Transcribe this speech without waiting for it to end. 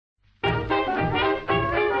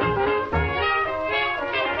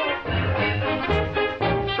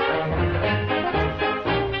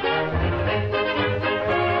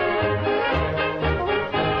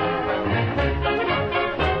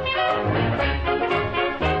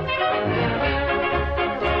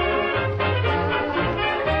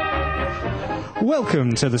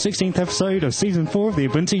Welcome to the 16th episode of Season 4 of the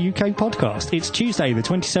Ubuntu UK podcast. It's Tuesday, the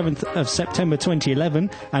 27th of September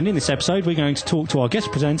 2011, and in this episode we're going to talk to our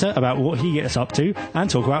guest presenter about what he gets up to and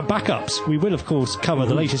talk about backups. We will, of course, cover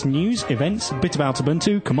the latest news, events, Bit About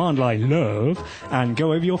Ubuntu, command line love, and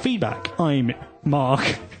go over your feedback. I'm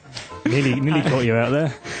Mark. Nearly caught you out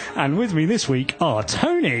there. And with me this week are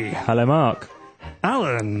Tony. Hello, Mark.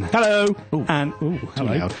 Alan. Hello.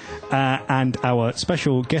 Hello. And our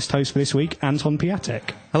special guest host for this week, Anton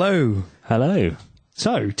Piatek. Hello. Hello.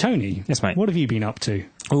 So, Tony. Yes, mate. What have you been up to?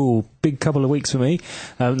 Oh, big couple of weeks for me.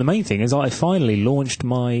 The main thing is I finally launched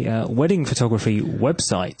my wedding photography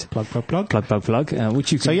website. Plug.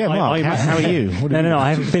 Which you can... So, yeah, Mark, how are you? No,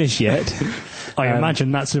 I haven't finished yet. I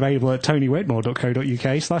imagine that's available at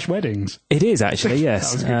tonywedmore.co.uk/weddings. It is, actually,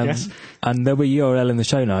 yes. That was a good guess. And there'll be a URL in the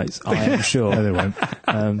show notes, I am sure. No, there won't.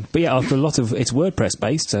 But yeah, after a lot of... It's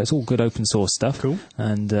WordPress-based, so it's all good open source stuff. Cool.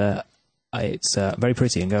 And it's very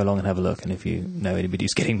pretty, and go along and have a look. And if you know anybody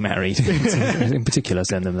who's getting married, in particular,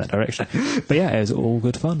 send them that direction. But yeah, it was all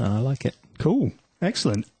good fun, and I like it. Cool.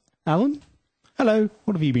 Excellent. Alan? Hello.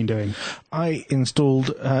 What have you been doing? I installed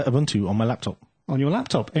Ubuntu on my laptop. On your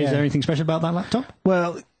laptop? Is there anything special about that laptop?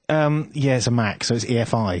 Well, yeah, it's a Mac, so it's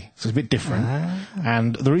EFI, so it's a bit different.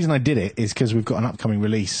 And the reason I did it is because we've got an upcoming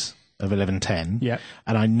release of 11.10,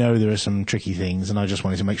 and I know there are some tricky things, and I just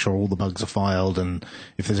wanted to make sure all the bugs are filed, and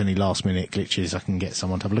if there's any last-minute glitches, I can get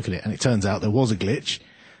someone to have a look at it. And it turns out there was a glitch,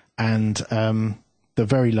 and the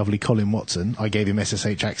very lovely Colin Watson, I gave him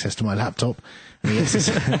SSH access to my laptop, and he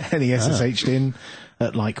SSH'd in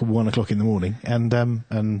at like 1 o'clock in the morning, and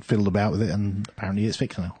fiddled about with it, and apparently it's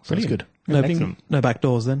fixed now, so it's good. No back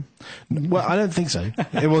doors then? Well, I don't think so.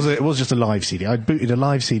 It was just a live CD. I booted a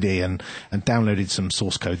live CD and downloaded some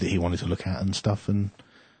source code that he wanted to look at and stuff, and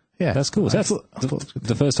yeah. That's cool. That's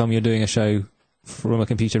the first time you're doing a show from a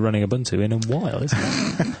computer running Ubuntu in a while, isn't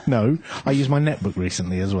it? No, I used my netbook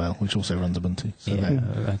recently as well, which also runs Ubuntu. So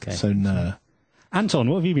okay. So no. Anton,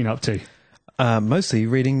 what have you been up to? Mostly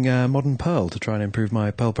reading Modern Perl to try and improve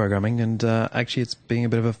my Perl programming, and actually it's being a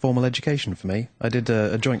bit of a formal education for me. I did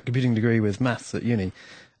a joint computing degree with maths at uni,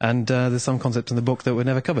 and there's some concepts in the book that were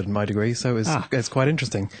never covered in my degree, so it's quite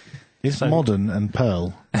interesting. It's modern and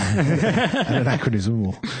Perl and an acronym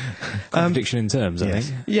or contradiction in terms, I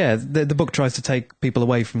think. Yeah, the book tries to take people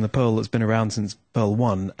away from the Perl that's been around since Perl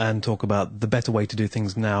 1 and talk about the better way to do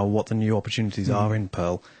things now, what the new opportunities are in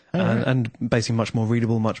Perl. And basically much more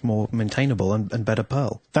readable, much more maintainable, and better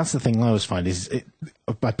Perl. That's the thing I always find is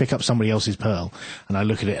I pick up somebody else's Perl and I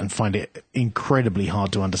look at it and find it incredibly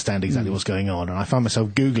hard to understand exactly what's going on. And I find myself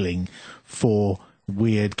Googling for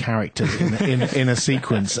weird characters in a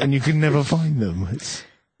sequence, and you can never find them.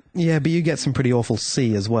 Yeah, but you get some pretty awful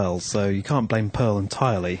C as well, so you can't blame Perl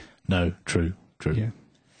entirely. No, true. Yeah.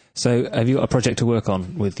 So have you got a project to work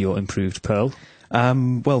on with your improved Perl?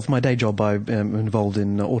 Well, for my day job, I'm involved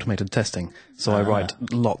in automated testing, so I write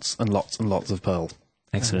lots and lots and lots of Perl.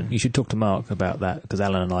 Excellent. You should talk to Mark about that, because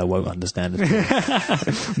Alan and I won't understand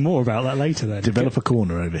it. More about that later, then. Develop a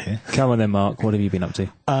corner over here. Come on then, Mark. What have you been up to?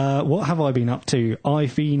 What have I been up to?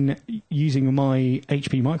 I've been using my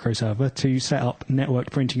HP microserver to set up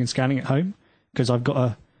network printing and scanning at home, because I've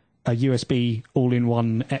got a USB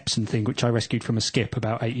all-in-one Epson thing, which I rescued from a skip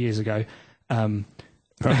about 8 years ago.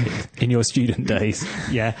 Right. In your student days.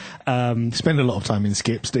 Yeah. Spend a lot of time in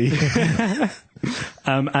skips, do you?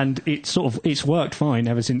 And it's worked fine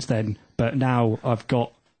ever since then, but now I've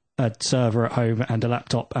got a server at home and a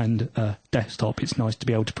laptop and a desktop. It's nice to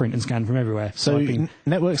be able to print and scan from everywhere. So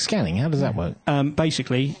network scanning, how does that work?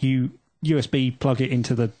 Basically, you USB plug it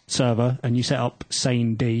into the server and you set up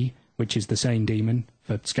SaneD, which is the Sane daemon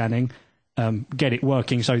for scanning. Get it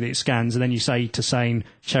working so that it scans, and then you say to Sane,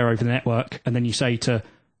 share over the network, and then you say to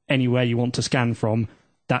anywhere you want to scan from,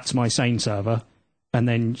 that's my Sane server, and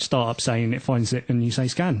then start up Sane, it finds it, and you say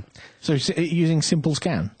scan. So using Simple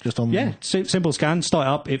Scan? Just on Simple Scan, start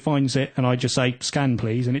up, it finds it, and I just say scan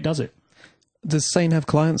please, and it does it. Does Sane have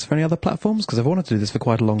clients for any other platforms? Because I've wanted to do this for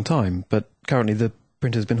quite a long time, but currently the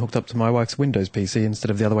printer's been hooked up to my wife's Windows PC instead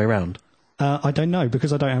of the other way around. I don't know,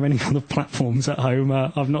 because I don't have any other platforms at home.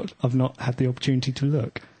 I've not had the opportunity to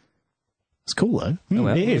look. It's cool though.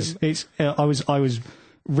 It is. It's. I was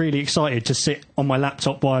really excited to sit on my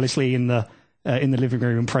laptop wirelessly in the living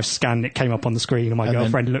room and press scan. And it came up on the screen, and my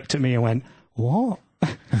girlfriend looked at me and went, "What?"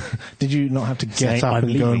 Did you not have to get up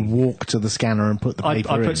and go and walk to the scanner and put the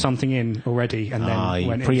paper in? I put something in already, and then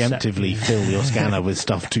went preemptively fill your scanner with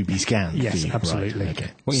stuff to be scanned. Yes, absolutely. Right.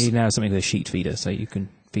 Okay. What you need now is something with a sheet feeder, so you can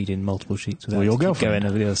feed in multiple sheets without your girlfriend going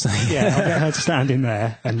over the other side. Yeah, I'll get her to stand in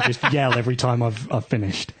there and just yell every time I've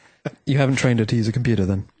finished. You haven't trained her to use a computer,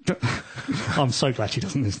 then? I'm so glad she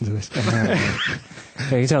doesn't listen to this. Yeah, you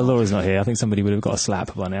can tell Laura's not here. I think somebody would have got a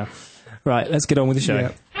slap by now. Right, let's get on with the show.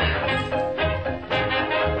 Yeah.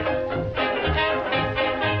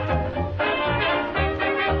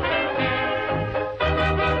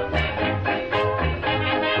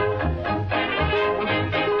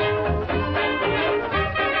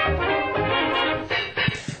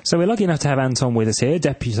 So we're lucky enough to have Anton with us here,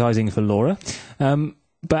 deputising for Laura.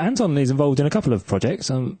 But Anton is involved in a couple of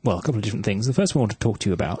projects, a couple of different things. The first one I want to talk to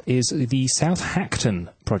you about is the Southackton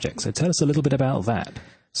project. So tell us a little bit about that.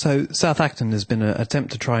 So Southackton has been an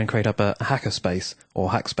attempt to try and create up a hackerspace,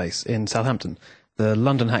 or hackspace, in Southampton. The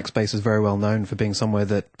London hackspace is very well known for being somewhere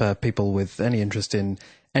that people with any interest in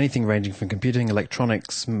anything ranging from computing,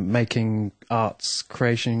 electronics, making, arts,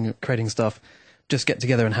 creating stuff, just get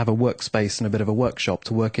together and have a workspace and a bit of a workshop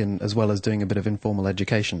to work in, as well as doing a bit of informal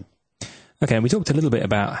education. Okay, and we talked a little bit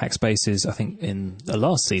about hackspaces, I think, in the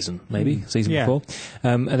last season, maybe, season before.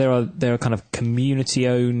 And there are kind of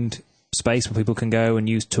community-owned space where people can go and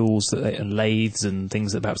use tools and lathes and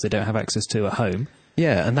things that perhaps they don't have access to at home.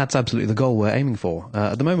 Yeah, and that's absolutely the goal we're aiming for.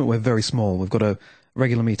 At the moment, we're very small. We've got a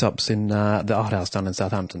regular meetups in the Art House down in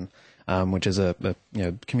Southampton, which is a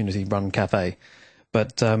community-run cafe.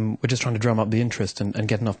 But we're just trying to drum up the interest and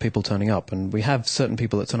get enough people turning up. And we have certain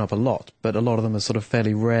people that turn up a lot, but a lot of them are sort of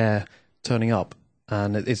fairly rare turning up.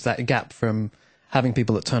 And it's that gap from having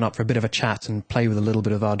people that turn up for a bit of a chat and play with a little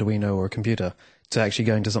bit of Arduino or a computer to actually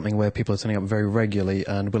going to something where people are turning up very regularly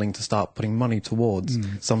and willing to start putting money towards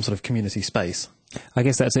some sort of community space. I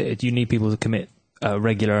guess that's it. You need people to commit a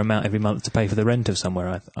regular amount every month to pay for the rent of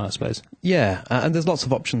somewhere, I suppose. Yeah, and there's lots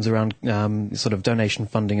of options around sort of donation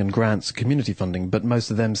funding and grants, community funding, but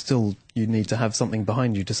most of them still you need to have something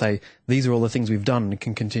behind you to say, these are all the things we've done and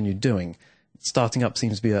can continue doing. Starting up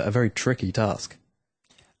seems to be a very tricky task.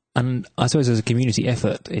 And I suppose as a community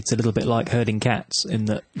effort, it's a little bit like herding cats in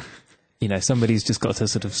that, somebody's just got to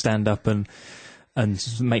sort of stand up and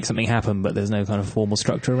make something happen, but there's no kind of formal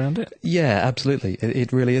structure around it? Yeah, absolutely.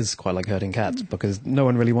 It really is quite like herding cats, because no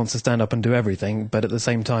one really wants to stand up and do everything, but at the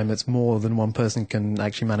same time, it's more than one person can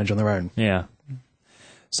actually manage on their own. Yeah.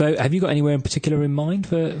 So have you got anywhere in particular in mind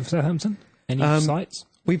for Southampton? Any sites?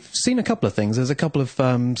 We've seen a couple of things. There's a couple of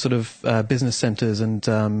business centres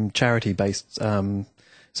and charity-based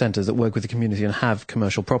centres that work with the community and have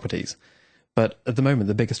commercial properties. But at the moment,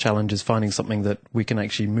 the biggest challenge is finding something that we can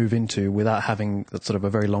actually move into without having sort of a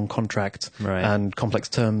very long contract and complex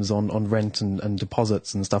terms on rent and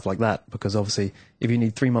deposits and stuff like that. Because obviously, if you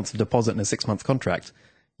need 3 months of deposit and a 6-month contract,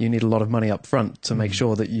 you need a lot of money up front to make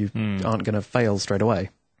sure that you aren't going to fail straight away.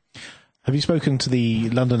 Have you spoken to the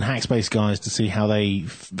London Hackspace guys to see how they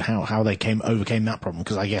overcame that problem?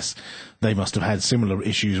 Because I guess they must have had similar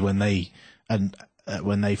issues when they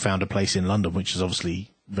found a place in London, which is obviously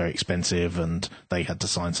very expensive, and they had to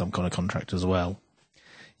sign some kind of contract as well.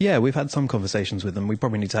 Yeah, we've had some conversations with them. We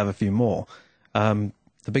probably need to have a few more. The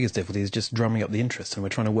biggest difficulty is just drumming up the interest, and we're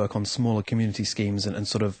trying to work on smaller community schemes and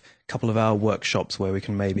sort of a couple of our workshops where we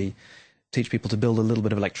can maybe teach people to build a little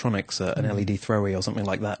bit of electronics, an LED thrower or something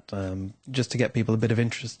like that, just to get people a bit of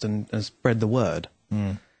interest and spread the word.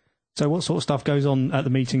 So what sort of stuff goes on at the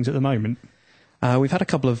meetings at the moment? We've had a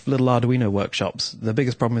couple of little Arduino workshops. The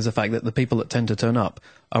biggest problem is the fact that the people that tend to turn up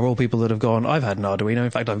are all people that have gone, I've had an Arduino, in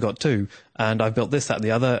fact I've got 2, and I've built this, that,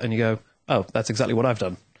 the other, and you go, oh, that's exactly what I've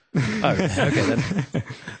done. Oh, okay then.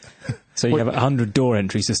 So you have 100 door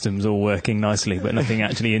entry systems all working nicely, but nothing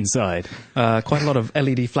actually inside. Quite a lot of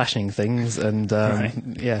LED flashing things, and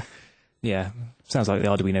yeah. Yeah, sounds like the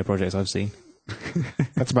Arduino projects I've seen.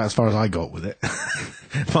 That's about as far as I got with it.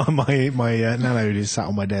 my Nano is sat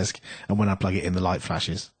on my desk, and when I plug it in, the light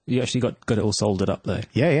flashes. You actually got it all soldered up, though?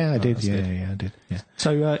 Yeah, I did. Yeah, I did. Yeah.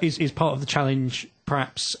 So is part of the challenge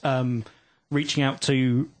perhaps reaching out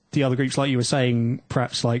to the other groups, like you were saying,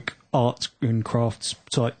 perhaps like art and crafts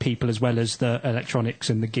type people, as well as the electronics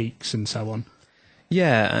and the geeks and so on?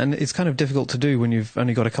 Yeah, and it's kind of difficult to do when you've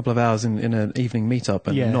only got a couple of hours in an evening meetup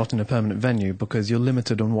and not in a permanent venue, because you're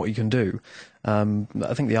limited on what you can do.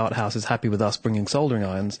 I think the Art House is happy with us bringing soldering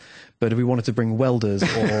irons, but if we wanted to bring welders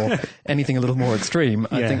or anything a little more extreme,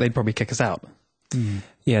 I think they'd probably kick us out.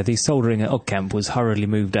 Yeah, the soldering at OggCamp was hurriedly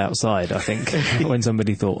moved outside, I think, when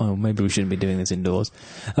somebody thought, oh, maybe we shouldn't be doing this indoors.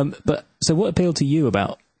 But so what appealed to you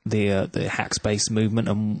about the hackspace movement,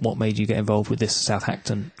 and what made you get involved with this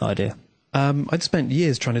Southackton idea? I'd spent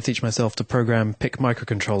years trying to teach myself to program PIC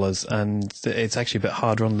microcontrollers, and it's actually a bit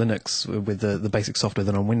harder on Linux with the basic software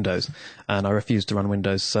than on Windows, and I refused to run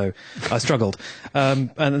Windows, so I struggled.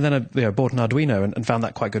 And then I bought an Arduino and found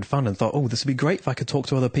that quite good fun, and thought, oh, this would be great if I could talk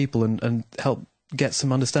to other people and help get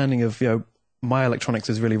some understanding of, my electronics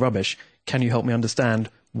is really rubbish. Can you help me understand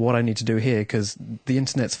what I need to do here? Because the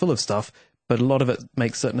internet's full of stuff, but a lot of it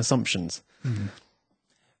makes certain assumptions. Mm-hmm.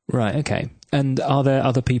 Right. Okay. And are there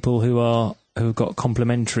other people who've got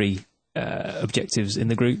complementary objectives in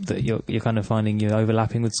the group that you're kind of finding you're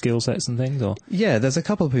overlapping with skill sets and things? Or there's a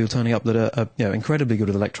couple of people turning up that are incredibly good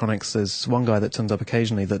with electronics. There's one guy that turns up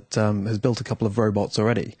occasionally that has built a couple of robots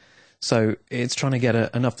already. So it's trying to get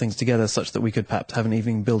enough things together such that we could perhaps have an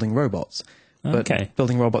evening building robots. But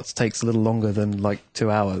building robots takes a little longer than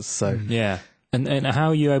 2 hours. So yeah. And how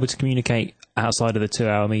are you able to communicate outside of the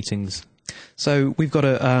 2-hour meetings? So we've got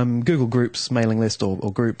a Google Groups mailing list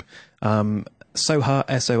or group. Soha,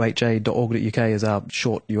 soha.org.uk is our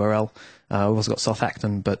short URL. We've also got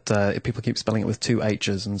Southackton, but people keep spelling it with 2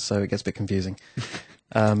 H's, and so it gets a bit confusing.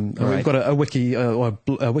 We've got a wiki or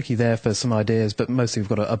a wiki there for some ideas, but mostly we've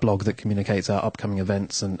got a blog that communicates our upcoming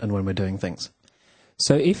events and when we're doing things.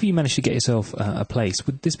 So if you manage to get yourself a place,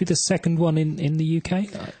 would this be the second one in the UK?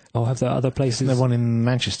 Or have there other places? Isn't there one in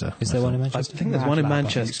Manchester? Is there one in Manchester? I think there's one in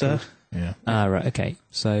Manchester. Yeah. Right, okay.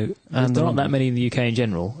 So there aren't that many in the UK in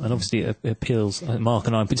general, and obviously it appeals, Mark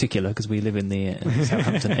and I in particular, because we live in the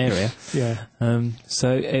Southampton area. Yeah.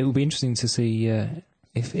 So it will be interesting to see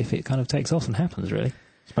if it kind of takes off and happens, really.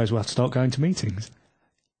 I suppose we'll have to start going to meetings.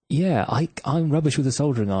 Yeah, I'm rubbish with the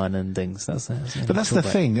soldering iron and things. But that's the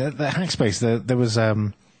thing. The Hackspace, there was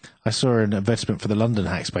I saw an advertisement for the London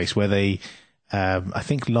Hackspace where they, I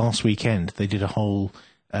think last weekend, they did a whole,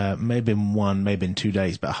 maybe in 1, maybe in 2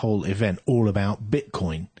 days, but a whole event all about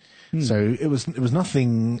Bitcoin. So it was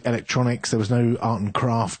nothing electronics. There was no art and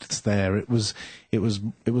crafts there. It was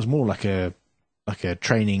more like a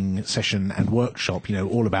training session and workshop,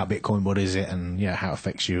 all about Bitcoin, what is it, and how it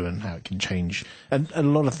affects you and how it can change. And a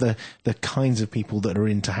lot of the kinds of people that are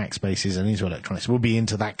into hackspaces and into electronics will be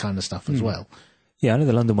into that kind of stuff as well. Yeah, I know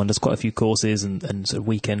the London one does quite a few courses and sort of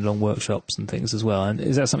weekend-long workshops and things as well. And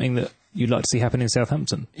is that something that you'd like to see happen in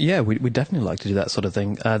Southampton? Yeah, we'd definitely like to do that sort of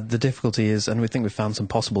thing. The difficulty is, and we think we've found some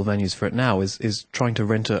possible venues for it now, is trying to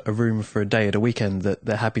rent a room for a day at a weekend that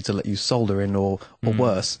they're happy to let you solder in or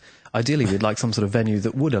worse. Ideally, we'd like some sort of venue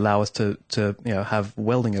that would allow us to have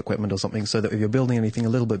welding equipment or something, so that if you're building anything a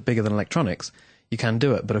little bit bigger than electronics, you can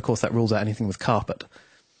do it. But of course, that rules out anything with carpet.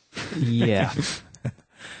 Yeah.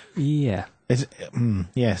 Yeah.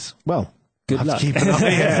 Yes. Well, good luck. Keep it up.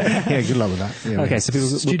 Yeah, good luck with that. Yeah, okay, so people,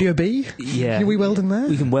 Studio B? Yeah. Can we weld in there?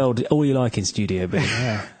 We can weld all you like in Studio B.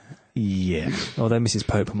 Yeah. Although Mrs.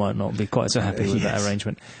 Pope might not be quite so happy with that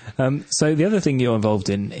arrangement. So the other thing you're involved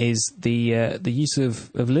in is the use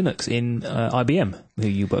of Linux in IBM, who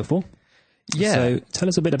you work for. Yeah. So tell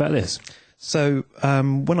us a bit about this. So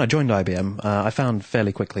when I joined IBM, I found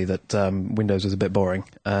fairly quickly that Windows was a bit boring,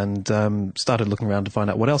 and started looking around to find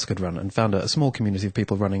out what else I could run, and found a small community of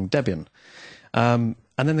people running Debian. And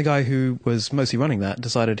then the guy who was mostly running that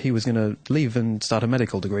decided he was going to leave and start a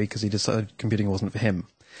medical degree because he decided computing wasn't for him.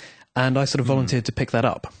 And I sort of volunteered to pick that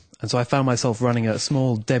up. And so I found myself running a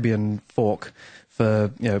small Debian fork for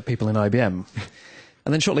people in IBM.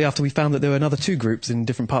 And then shortly after, we found that there were another 2 groups in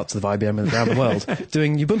different parts of IBM and around the world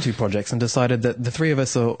doing Ubuntu projects, and decided that the 3 of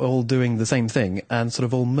us are all doing the same thing and sort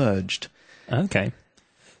of all merged. Okay.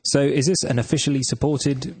 So is this an officially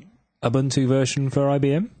supported Ubuntu version for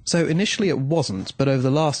IBM? So initially it wasn't, but over the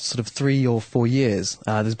last sort of 3 or 4 years,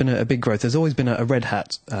 there's been a big growth. There's always been a Red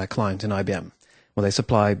Hat client in IBM, where they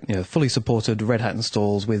supply fully supported Red Hat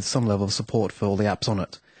installs with some level of support for all the apps on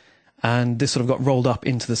it. And this sort of got rolled up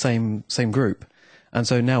into the same group. And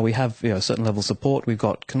so now we have a certain level of support. We've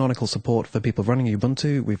got canonical support for people running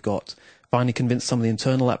Ubuntu. We've got finally convinced some of the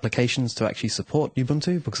internal applications to actually support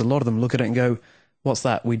Ubuntu, because a lot of them look at it and go, what's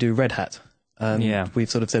that? We do Red Hat. And we've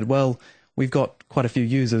sort of said, well, we've got quite a few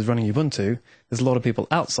users running Ubuntu. There's a lot of people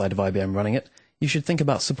outside of IBM running it. You should think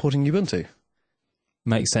about supporting Ubuntu.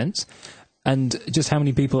 Makes sense. And just how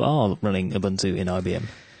many people are running Ubuntu in IBM?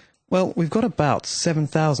 Well, we've got about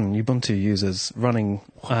 7,000 Ubuntu users running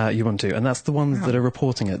Ubuntu, and that's the ones that are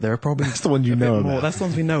reporting it. There are probably that's the one you know about. That's the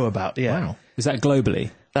ones we know about. Yeah. Wow. Is that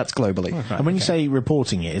globally? That's globally. Right, and when you say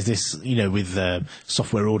reporting it, is this with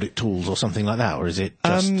software audit tools or something like that, or is it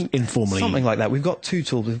just informally? Something like that. We've got 2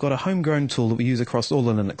 tools. We've got a homegrown tool that we use across all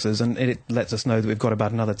the Linuxes, and it lets us know that we've got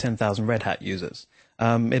about another 10,000 Red Hat users.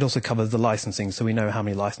 It also covers the licensing, so we know how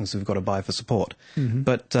many licenses we've got to buy for support. Mm-hmm.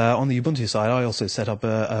 But on the Ubuntu side, I also set up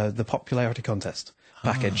the popularity contest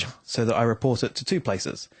package so that I report it to 2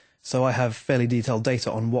 places. So I have fairly detailed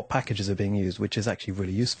data on what packages are being used, which is actually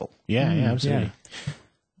really useful. Yeah, absolutely. Yeah.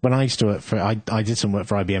 When I used to work I did some work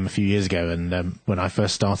for IBM a few years ago, and when I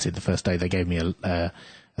first started, the first day they gave me a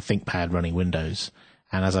ThinkPad running Windows,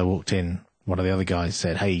 and as I walked in, one of the other guys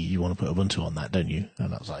said, "Hey, you want to put Ubuntu on that, don't you?"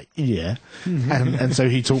 And I was like, "Yeah." And so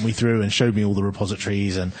he talked me through and showed me all the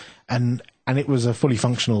repositories, and it was a fully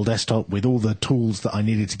functional desktop with all the tools that I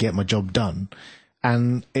needed to get my job done.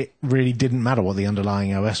 And it really didn't matter what the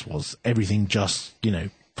underlying OS was. Everything just,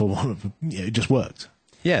 it just worked.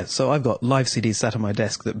 Yeah, so I've got live CDs sat on my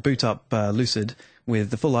desk that boot up Lucid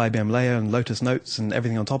with the full IBM layer and Lotus Notes and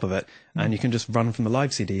everything on top of it, and you can just run from the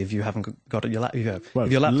live CD if you haven't got it. Your laptop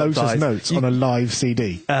Lotus dies, Notes on a live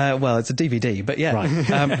CD. Well, it's a DVD, but yeah,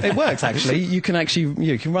 right. It works actually. You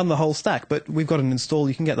can run the whole stack, but we've got an install.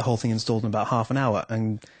 You can get the whole thing installed in about half an hour,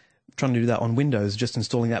 and trying to do that on Windows, just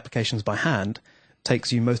installing the applications by hand,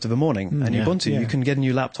 takes you most of a morning. And Ubuntu, you can get a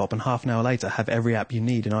new laptop and half an hour later have every app you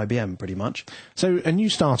need in IBM, pretty much. So a new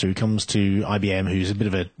starter who comes to IBM who's a bit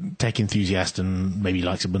of a tech enthusiast and maybe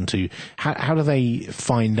likes Ubuntu, how do they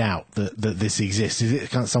find out that this exists? Is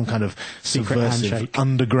it some kind of subversive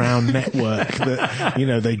underground network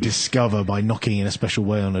that they discover by knocking in a special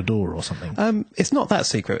way on a door or something? It's not that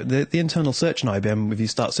secret. The internal search in IBM, if you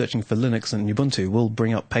start searching for Linux and Ubuntu, will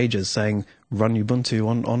bring up pages saying run Ubuntu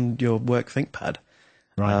on your work ThinkPad.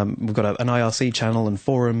 Right. We've got an IRC channel and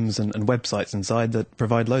forums and websites inside that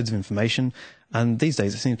provide loads of information. And these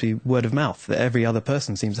days it seems to be word of mouth that every other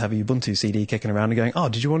person seems to have a Ubuntu CD kicking around and going, "Oh,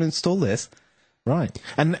 did you want to install this?" Right.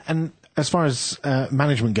 And as far as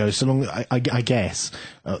management goes, so long I guess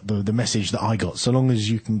the message that I got, so long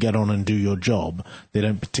as you can get on and do your job, they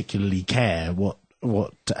don't particularly care what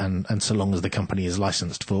and so long as the company is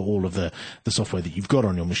licensed for all of the software that you've got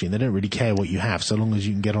on your machine, they don't really care what you have, so long as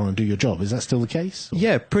you can get on and do your job. Is that still the case? Or?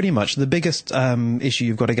 Yeah, pretty much. The biggest issue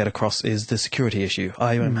you've got to get across is the security issue.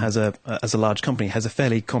 IBM has as a large company, has a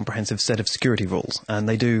fairly comprehensive set of security rules, and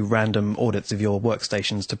they do random audits of your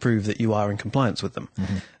workstations to prove that you are in compliance with them.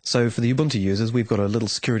 So for the Ubuntu users, we've got a little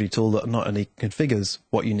security tool that not only configures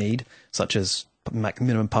what you need, such as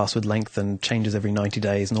minimum password length and changes every 90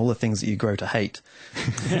 days and all the things that you grow to hate.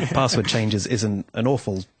 Password changes isn't an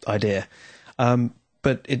awful idea.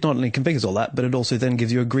 But it not only configures all that, but it also then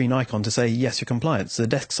gives you a green icon to say, yes, you're compliant. So the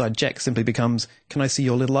desk side check simply becomes, can I see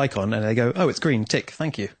your little icon? And they go, oh, it's green, tick,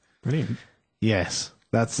 thank you. Brilliant. Yes,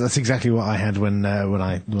 that's exactly what I had when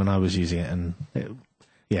I was using it. And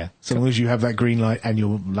so long as you have that green light and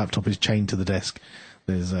your laptop is chained to the desk,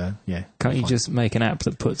 there's Can't you just make an app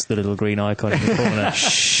that puts the little green icon in the corner?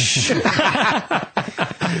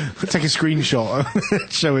 Take a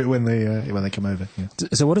screenshot, show it when they come over. Yeah.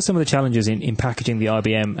 So, what are some of the challenges in packaging the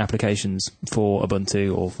IBM applications for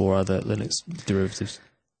Ubuntu or for other Linux derivatives?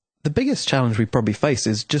 The biggest challenge we probably face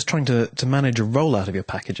is just trying to manage a rollout of your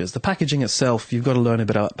packages. The packaging itself, you've got to learn a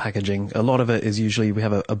bit about packaging. A lot of it is usually we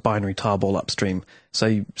have a binary tarball upstream.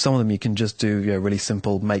 So some of them you can just do really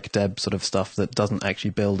simple make deb sort of stuff that doesn't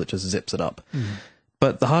actually build, it just zips it up.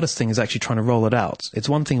 But the hardest thing is actually trying to roll it out. It's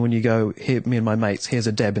one thing when you go, here, me and my mates, here's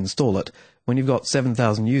a deb, install it. When you've got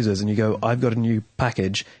 7,000 users and you go, I've got a new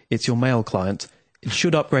package, it's your mail client, it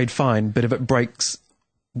should upgrade fine, but if it breaks,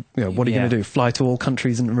 what are you going to do? Fly to all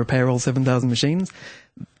countries and repair all 7,000 machines?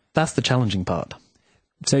 That's the challenging part.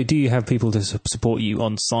 So do you have people to support you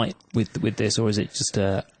on site with this, or is it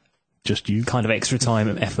just you kind of extra time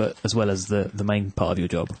and effort as well as the main part of your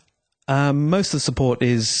job? Most of the support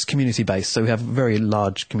is community-based, so we have very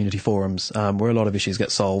large community forums where a lot of issues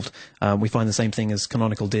get solved. We find the same thing as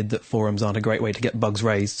Canonical did, that forums aren't a great way to get bugs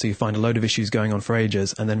raised, so you find a load of issues going on for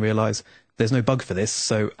ages and then realise there's no bug for this,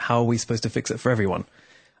 so how are we supposed to fix it for everyone?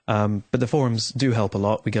 But the forums do help a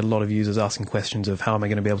lot. We get a lot of users asking questions of how am I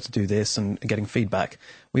going to be able to do this and getting feedback.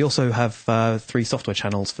 We also have 3 software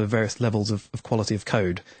channels for various levels of quality of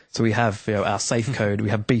code. So we have our safe code, we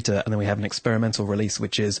have beta, and then we have an experimental release,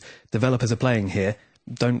 which is developers are playing here.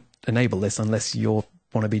 Don't enable this unless you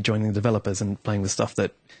want to be joining the developers and playing with stuff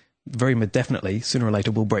that very definitely, sooner or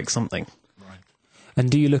later, will break something. And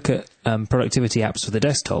do you look at productivity apps for the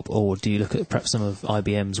desktop, or do you look at perhaps some of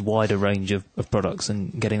IBM's wider range of products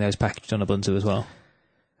and getting those packaged on Ubuntu as well?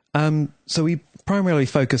 So we primarily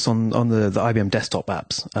focus on the IBM desktop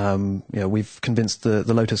apps. We've convinced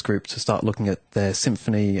the Lotus group to start looking at their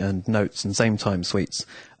Symphony and Notes and Same Time suites,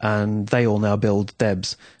 and they all now build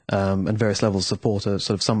debs and various levels of support.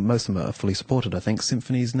 Most of them are fully supported, I think.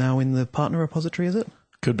 Symphony's now in the partner repository, is it?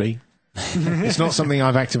 Could be. It's not something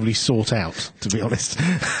I've actively sought out, to be honest.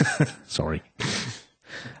 Sorry.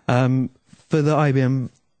 For the IBM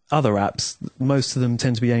other apps, most of them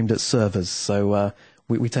tend to be aimed at servers, so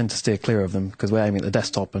we tend to steer clear of them because we're aiming at the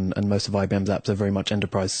desktop, and most of IBM's apps are very much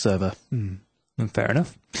enterprise server. Fair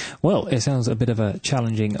enough. Well, it sounds a bit of a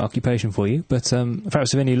challenging occupation for you, but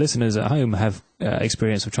perhaps if any listeners at home have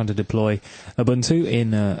experience of trying to deploy Ubuntu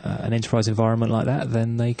in an enterprise environment like that,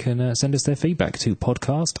 then they can send us their feedback to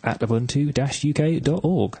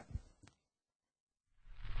podcast@ubuntu-uk.org.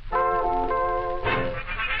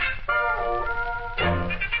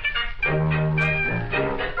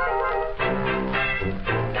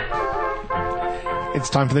 It's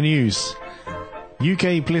time for the news.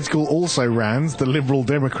 UK political also-rans, the Liberal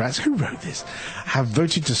Democrats, who wrote this, have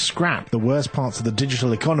voted to scrap the worst parts of the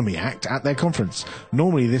Digital Economy Act at their conference.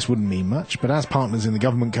 Normally this wouldn't mean much, but as partners in the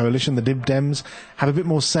government coalition, the Lib Dems have a bit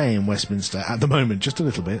more say in Westminster at the moment, just a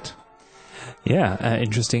little bit. Yeah,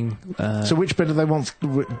 interesting. So which bits do they want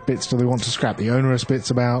to scrap? The onerous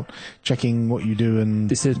bits about checking what you do and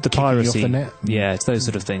this is the piracy. You off the net? Yeah, it's those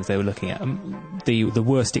sort of things they were looking at. The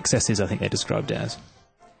worst excesses, I think they described it as.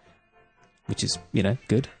 Which is,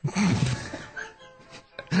 good.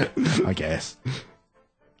 I guess.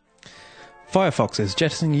 Firefox is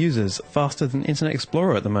jettisoning users faster than Internet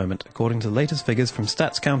Explorer at the moment, according to the latest figures from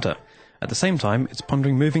StatsCounter. At the same time, it's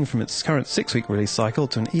pondering moving from its current 6-week release cycle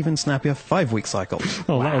to an even snappier 5-week cycle.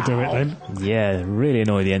 Oh, wow. That'll do it then. Yeah, really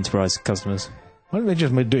annoy the enterprise customers. Why don't they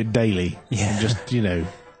just do it daily? Yeah. And just,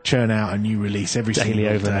 churn out a new release every daily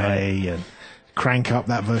single overnight. day and crank up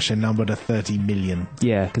that version number to 30 million.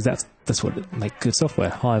 Yeah, because that's what makes good software.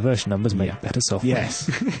 Higher version numbers make better software. Yes.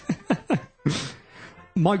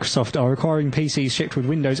 Microsoft are requiring PCs shipped with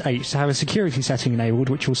Windows 8 to have a security setting enabled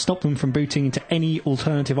which will stop them from booting into any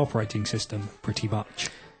alternative operating system, pretty much.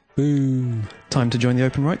 Boom. Time to join the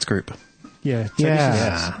Open Rights Group. Yeah. So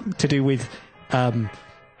this is to do with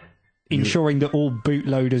ensuring that all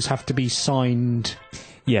bootloaders have to be signed.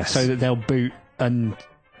 Yes. So that they'll boot and...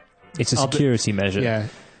 It's a security measure. Yeah.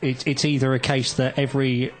 It's either a case that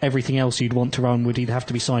everything else you'd want to run would either have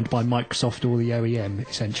to be signed by Microsoft or the OEM,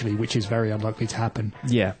 essentially, which is very unlikely to happen.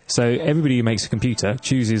 Yeah. So everybody who makes a computer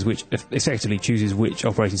effectively chooses which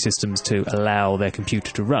operating systems to allow their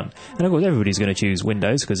computer to run. And of course, everybody's going to choose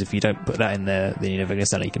Windows, because if you don't put that in there, then you're never going to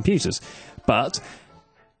sell any computers. But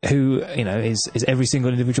is every single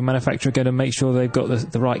individual manufacturer going to make sure they've got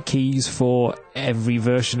the right keys for every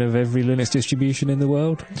version of every Linux distribution in the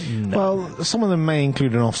world? No. Well, some of them may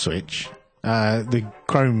include an off switch. The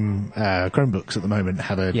Chromebooks at the moment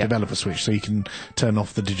have a developer switch, so you can turn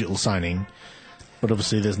off the digital signing. But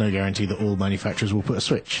obviously there's no guarantee that all manufacturers will put a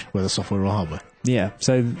switch, whether software or hardware. Yeah,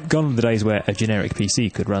 so gone are the days where a generic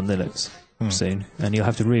PC could run Linux soon, and you'll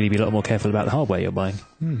have to really be a lot more careful about the hardware you're buying.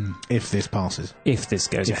 If this passes. If this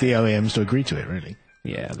goes If the OEMs do agree to it, really.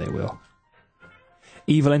 Yeah, they will.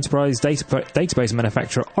 Evil enterprise database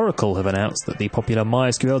manufacturer Oracle have announced that the popular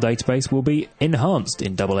MySQL database will be enhanced,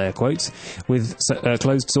 in double air quotes, with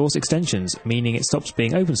closed source extensions, meaning it stops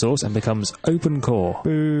being open source and becomes open core.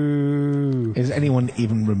 Boo. Is anyone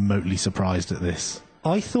even remotely surprised at this?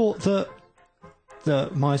 I thought that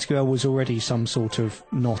MySQL was already some sort of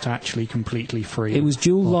not actually completely free. It was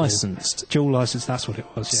dual licensed. Dual licensed, that's what it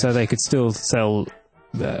was. Yes. So they could still sell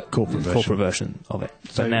the corporate version of it.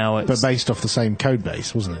 So now it's... But based off the same code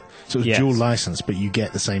base, wasn't it? So it was dual licensed, but you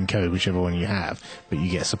get the same code, whichever one you have, but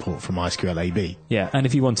you get support from MySQL AB. Yeah, and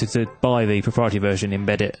if you wanted to buy the proprietary version,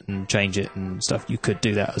 embed it and change it and stuff, you could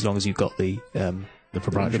do that as long as you got the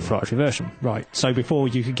proprietary version. Right. So before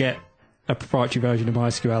you could get a proprietary version of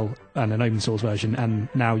MySQL and an open source version, and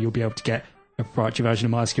now you'll be able to get a proprietary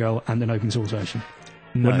version of MySQL and an open source version.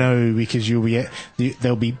 No. Well, no, because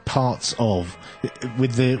there'll be parts of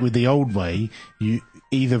with the old way.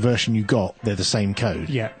 Either version you got, they're the same code.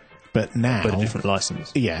 Yeah, but now with a different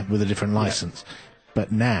license. Yeah, with a different license.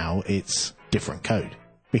 But now it's different code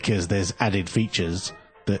because there's added features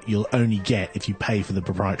that you'll only get if you pay for the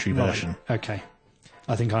proprietary version. Okay,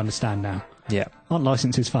 I think I understand now. Yeah, aren't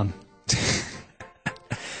licenses fun?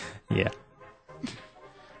 Yeah.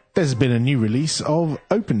 There's been a new release of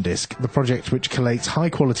OpenDisc, the project which collates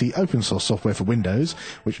high-quality open-source software for Windows,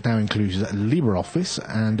 which now includes LibreOffice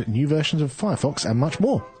and new versions of Firefox and much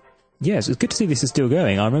more. Yes, it's good to see this is still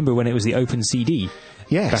going. I remember when it was the OpenCD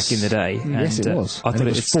back in the day. Yes, it was. I thought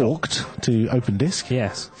it was forked to OpenDisc.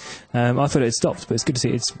 Yes. I thought it had stopped, but it's good to see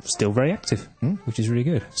it's still very active, which is really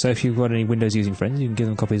good. So if you've got any Windows-using friends, you can give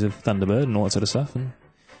them copies of Thunderbird and all that sort of stuff and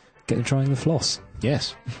get them trying the FLOSS.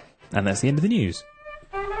 Yes. And that's the end of the news.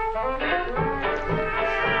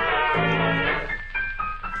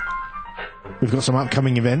 We've got some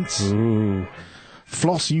upcoming events. Ooh.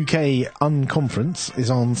 FLOSS UK Unconference is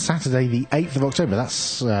on Saturday the 8th of October.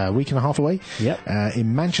 That's a week and a half away. Yep.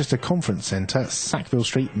 In Manchester Conference Centre, Sackville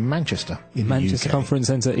Street, Manchester. Manchester Conference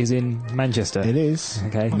Centre is in Manchester. It is.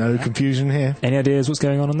 Okay. No confusion here. Any ideas what's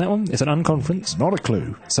going on that one? It's an unconference. Not a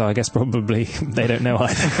clue. So I guess probably they don't know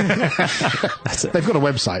either. That's it. They've got a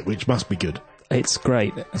website, which must be good. It's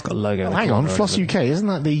great. It's got a logo. Hang on, FLOSS UK, isn't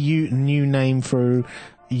that the new name for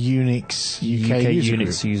Unix UK user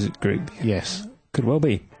Unix group? user group? Yes. Could well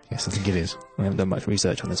be. Yes, I think it is. We haven't done much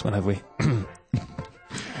research on this one, have we?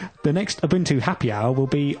 The next Ubuntu Happy Hour will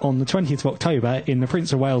be on the 20th of October in the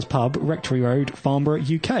Prince of Wales pub, Rectory Road, Farnborough,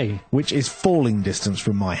 UK. Which is falling distance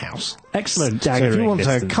from my house. Excellent. So if you want to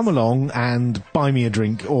distance. come along and buy me a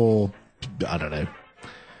drink or, I don't know,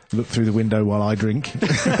 look through the window while I drink,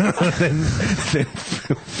 then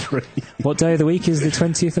feel free. What day of the week is the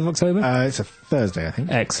 20th of October? It's a Thursday, I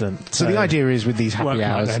think. Excellent. So the idea is with these happy Work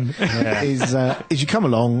hours night is you come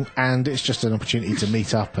along and it's just an opportunity to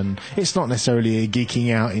meet up, and it's not necessarily a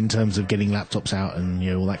geeking out in terms of getting laptops out and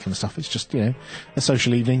all that kind of stuff. It's just a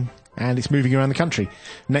social evening, and it's moving around the country.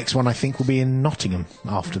 Next one I think will be in Nottingham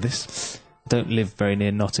after this. Don't live very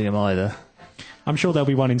near Nottingham either. I'm sure there'll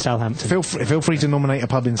be one in Southampton. Feel free to nominate a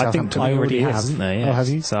pub in Southampton. I already have. hasn't there? Yeah. Oh, has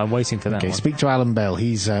he? So I'm waiting for that Okay, one. speak to Alan Bell.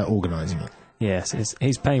 He's organising it. Yes,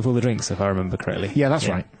 he's paying for all the drinks, if I remember correctly. Yeah, that's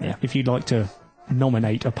right. Yeah. If you'd like to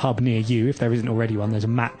nominate a pub near you, if there isn't already one, there's a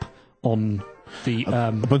map on the...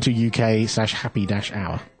 Ubuntu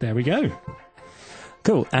UK/happy-hour. There we go.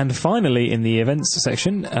 Cool. And finally, in the events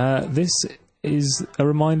section, this is a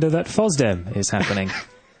reminder that FOSDEM is happening.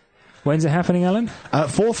 When's it happening, Alan?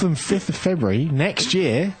 4th and 5th of February next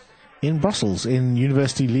year in Brussels, in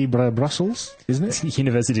University Libre Brussels, isn't it?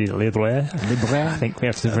 University of Libre. Libre. I think we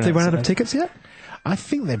have to pronounce They run out it. of tickets yet? I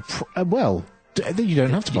think they're... you don't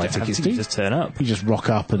have to buy tickets, do You you? just turn up. You just rock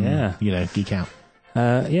up and, geek out.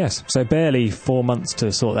 Yes, so barely 4 months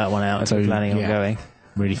to sort that one out if you're planning on going.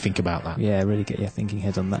 Really think about that. Yeah, really get your thinking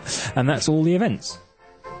head on that. And that's all the events.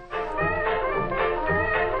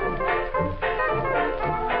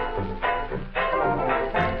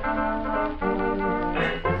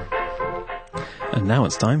 And now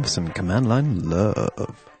it's time for some command line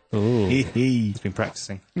love. Ooh, He's he's been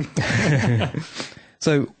practicing.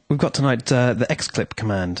 So we've got tonight the xclip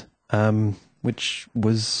command, which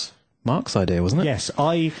was Mark's idea, wasn't it? Yes,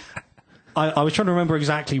 I was trying to remember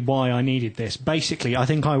exactly why I needed this. Basically, I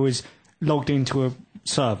think I was logged into a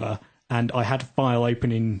server and I had a file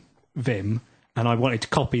open in Vim and I wanted to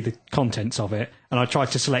copy the contents of it, and I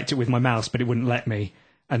tried to select it with my mouse, but it wouldn't let me.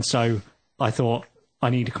 And so I thought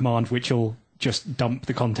I need a command which will just dump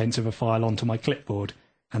the contents of a file onto my clipboard.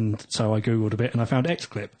 And so I googled a bit and I found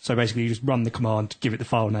xclip. So basically you just run the command, give it the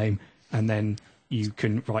file name, and then you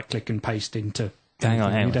can right click and paste into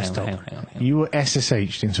your desktop. Hang on. You were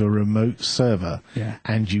SSH'd into a remote server,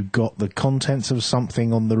 and you got the contents of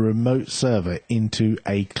something on the remote server into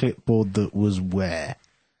a clipboard that was where?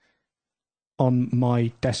 On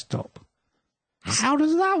my desktop. How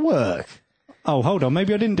does that work? Oh, hold on,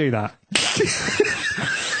 maybe I didn't do that.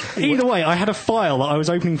 Either way, I had a file that I was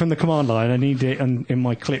opening from the command line. I needed it in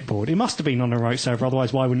my clipboard. It must have been on a remote server,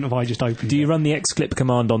 otherwise why wouldn't have I just opened it? Do you run the xclip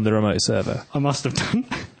command on the remote server? I must have done.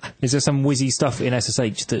 Is there some whizzy stuff in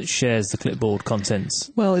SSH that shares the clipboard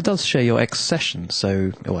contents? Well, it does share your X session,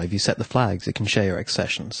 so if you set the flags, it can share your X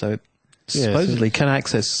session, so it supposedly can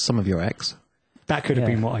access some of your X. That could have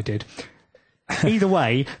been what I did. Either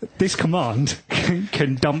way, this command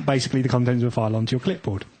can dump basically the contents of a file onto your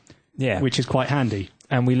clipboard. Yeah. Which is quite handy.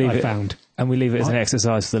 And we leave I found. And we leave it as an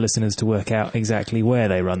exercise for the listeners to work out exactly where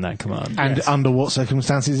they run that command. And under what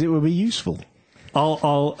circumstances it would be useful.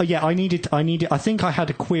 I needed. I think I had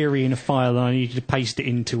a query in a file and I needed to paste it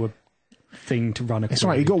into a thing to run a query. It's all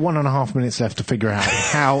right, you've got 1.5 minutes left to figure out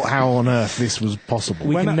how on earth this was possible.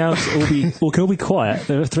 We can now can all be quiet.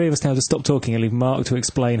 There are three of us now to stop talking and leave Mark to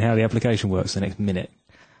explain how the application works the next minute.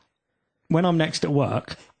 When I'm next at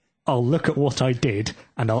work, I'll look at what I did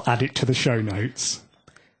and I'll add it to the show notes.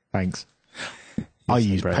 Thanks. I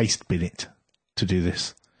use paste binit to do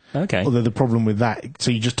this. Okay. Although the problem with that,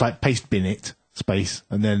 so you just type paste binit space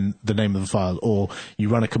and then the name of the file, or you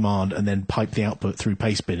run a command and then pipe the output through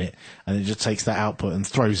paste binit, and it just takes that output and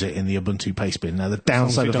throws it in the Ubuntu paste bin. Now the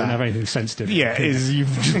downside of don't that, have anything sensitive. is you've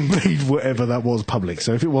just made whatever that was public.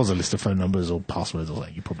 So if it was a list of phone numbers or passwords or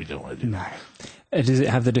something, you probably don't want to do that. No. Does it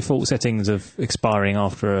have the default settings of expiring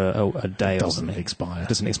after a day or something?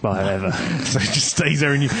 Doesn't expire ever. So it just stays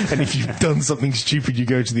there, and if you've done something stupid, you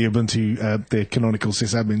go to the Ubuntu, the canonical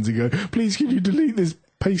sysadmins, and go, please can you delete this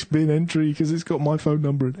paste bin entry because it's got my phone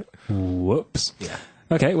number in it. Whoops. Yeah.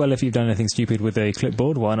 Okay, well, if you've done anything stupid with a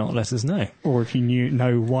clipboard, why not let us know? Or if you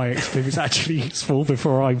know why Xfib is actually useful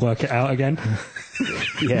before I work it out again.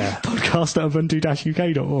 Yeah. Podcast at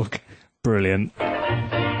ubuntu-uk.org. Brilliant.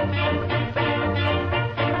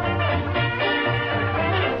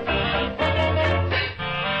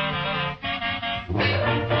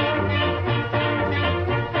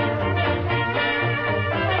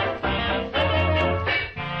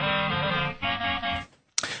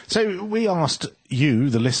 So we asked you,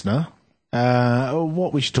 the listener,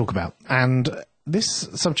 what we should talk about. And this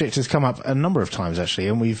subject has come up a number of times, actually,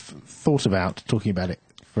 and we've thought about talking about it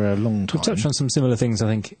for a long time. We've touched on some similar things, I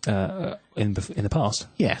think, in the past.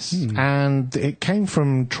 Yes. And it came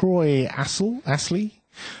from Troy Astley,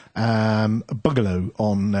 Bugalow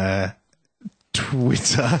on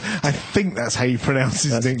Twitter. I think that's how you pronounce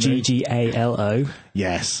his name. G-G-A-L-O.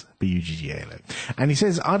 Yes, B-U-G-G-A-L-O. And he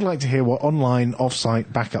says, I'd like to hear what online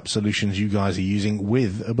off-site backup solutions you guys are using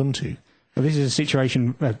with Ubuntu. Well, this is a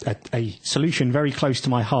situation, a solution very close to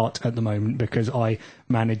my heart at the moment because I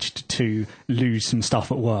managed to lose some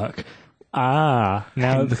stuff at work. Now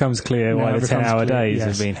it becomes clear why the 10-hour days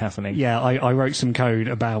have been happening. Yeah, I wrote some code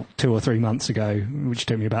about 2 or 3 months ago, which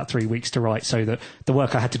took me about 3 weeks to write, so that the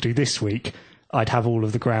work I had to do this week, I'd have all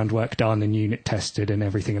of the groundwork done and unit tested and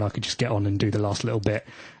everything, and I could just get on and do the last little bit.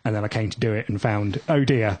 And then I came to do it and found, oh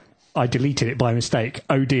dear, I deleted it by mistake.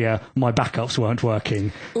 Oh dear, my backups weren't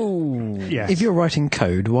working. Ooh. Yes. If you're writing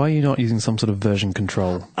code, why are you not using some sort of version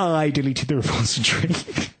control? I deleted the repository.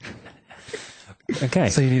 Okay.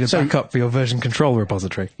 So you need a backup for your version control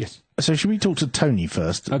repository. Yes. So should we talk to Tony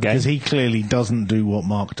first? Okay. Because he clearly doesn't do what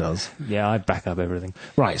Mark does. Yeah, I back up everything.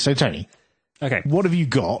 Right, so Tony, Okay. what have you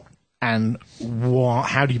got and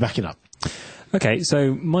how do you back it up? Okay,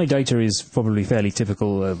 so my data is probably fairly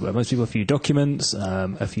typical of most people, a few documents,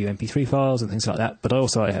 a few MP3 files and things like that, but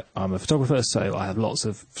I'm a photographer, so I have lots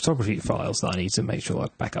of photography files that I need to make sure I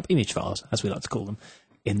back up image files, as we like to call them,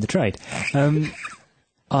 in the trade.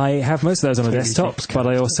 I have most of those on a desktop, but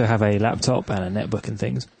I also have a laptop and a netbook and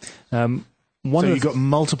things. So you've got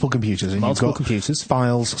multiple computers and you've got computers.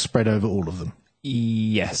 Files spread over all of them.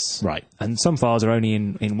 Yes. Right. And some files are only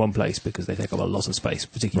in one place because they take up a lot of space,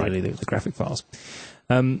 particularly the graphic files.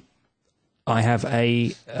 I also have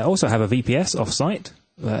a VPS offsite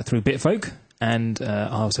through Bitfolk, and I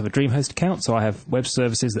also have a DreamHost account, so I have web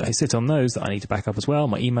services that I sit on those that I need to back up as well.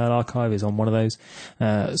 My email archive is on one of those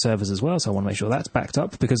servers as well, so I want to make sure that's backed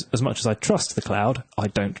up, because as much as I trust the cloud, I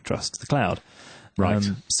don't trust the cloud. Right.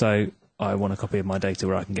 So I want a copy of my data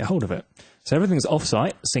where I can get hold of it. So everything's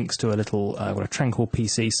off-site, syncs to a little a Tranquil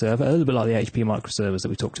PC server, a little bit like the HP microservers that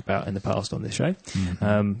we talked about in the past on this show.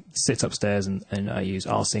 Mm-hmm. Sits upstairs, and I use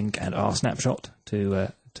rsync and rsnapshot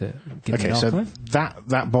to give me an archive. So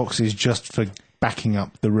that box is just for backing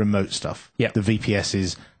up the remote stuff. Yeah. The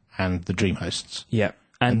VPSs and the DreamHosts. Yeah.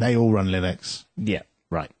 And they all run Linux. Yeah.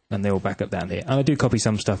 Right. And they all back up down here. And I do copy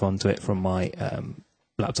some stuff onto it from my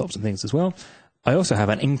laptops and things as well. I also have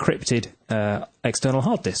an encrypted external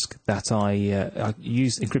hard disk that I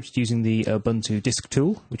use encrypted using the Ubuntu disk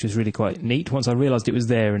tool, which is really quite neat. Once I realised it was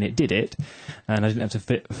there and it did it, and I didn't have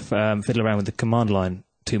to fiddle around with the command line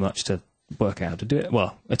too much to work out how to do it.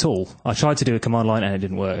 Well, at all. I tried to do a command line and it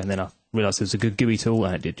didn't work, and then I realised it was a good GUI tool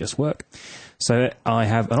and it did just work. So I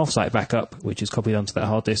have an offsite backup which is copied onto that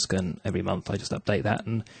hard disk, and every month I just update that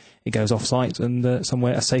and it goes offsite and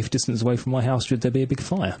somewhere a safe distance away from my house should there be a big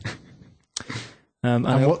fire.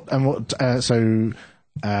 What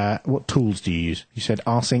tools do you use? You said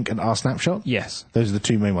rsync and rsnapshot? Yes. Those are the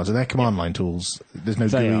two main ones. Are they command line tools? There's no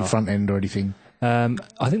GUI front end or anything? I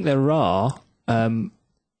think there are, but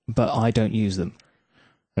I don't use them.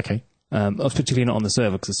 Okay. Particularly not on the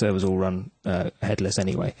server, because the servers all run headless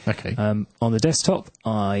anyway. Okay. On the desktop,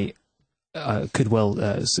 I could well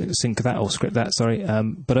sync that or script that, sorry.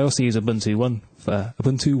 But I also use Ubuntu One for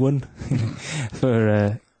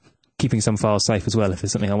keeping some files safe as well. If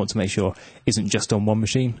there's something I want to make sure isn't just on one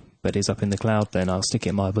machine, but is up in the cloud, then I'll stick it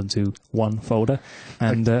in my Ubuntu One folder,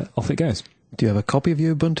 and off it goes. Do you have a copy of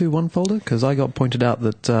your Ubuntu One folder? Because I got pointed out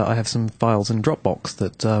that I have some files in Dropbox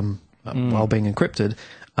that, while being encrypted,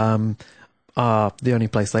 are the only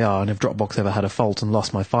place they are, and if Dropbox ever had a fault and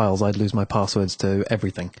lost my files, I'd lose my passwords to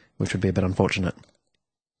everything, which would be a bit unfortunate.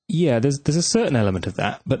 Yeah, there's a certain element of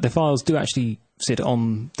that, but the files do actually sit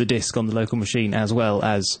on the disk on the local machine as well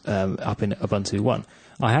as up in Ubuntu One.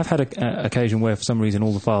 I have had an occasion where for some reason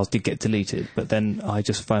all the files did get deleted, but then I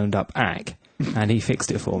just phoned up Ack and he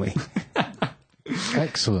fixed it for me.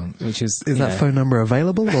 Excellent. Which is that phone number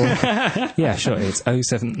available? Or? Yeah, sure. It's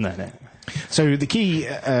 07. No. So the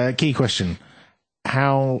key question: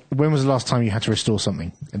 when was the last time you had to restore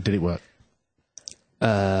something, and did it work?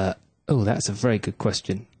 That's a very good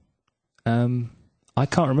question. I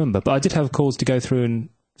can't remember, but I did have calls to go through and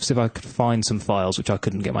see if I could find some files which I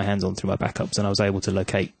couldn't get my hands on through my backups, and I was able to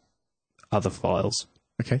locate other files.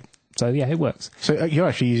 Okay. So, yeah, it works. So you're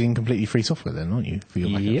actually using completely free software then, aren't you, for your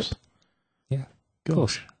backups? Yep. Yeah, of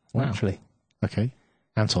course. Wow. Naturally. Okay.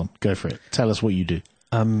 Anton, go for it. Tell us what you do.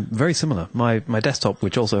 Very similar. My desktop,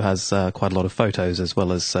 which also has quite a lot of photos as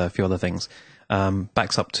well as a few other things,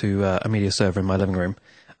 backs up to a media server in my living room.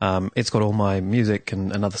 It's got all my music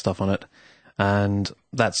and other stuff on it, and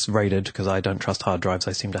that's raided because I don't trust hard drives.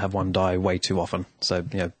 I seem to have one die way too often. So,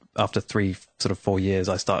 after 4 years,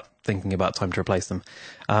 I start thinking about time to replace them.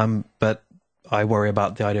 But I worry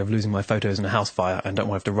about the idea of losing my photos in a house fire and don't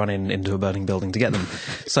want to have to run into a burning building to get them.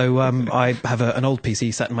 So I have an old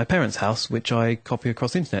PC sat in my parents' house, which I copy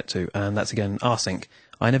across the internet to, and that's, again, rsync.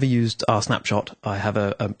 I never used rsnapshot. I have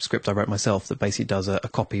a script I wrote myself that basically does a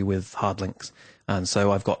copy with hard links. And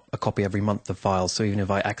so I've got a copy every month of files, so even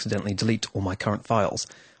if I accidentally delete all my current files,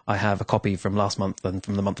 I have a copy from last month and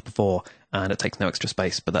from the month before, and it takes no extra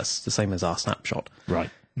space, but that's the same as rsnapshot. Right.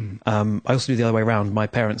 I also do the other way around. My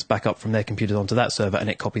parents back up from their computers onto that server, and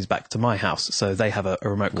it copies back to my house, so they have a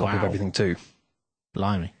remote copy of everything too.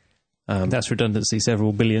 Blimey. That's redundancy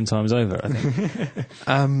several billion times over, I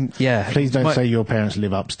think. Yeah. Please don't say your parents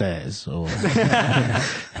live upstairs. Or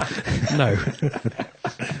No.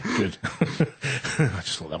 Good. I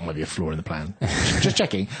just thought that might be a flaw in the plan. Just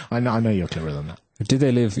checking. I know you're clearer than that. Do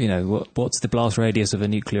they live, what's the blast radius of a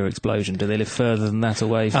nuclear explosion? Do they live further than that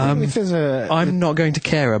away from... I'm not going to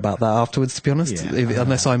care about that afterwards, to be honest,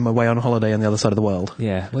 unless I'm away on holiday on the other side of the world.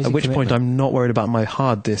 Yeah. At which point I'm not worried about my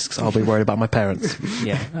hard disks, I'll be worried about my parents.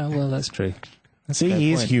 Yeah. Oh, well, that's true. See,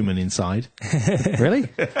 he is human inside. Really?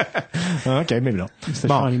 Okay, maybe not. It's the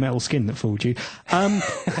shiny metal skin that fooled you.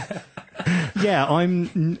 Yeah,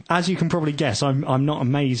 I'm. As you can probably guess, I'm not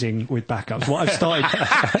amazing with backups. What I've started.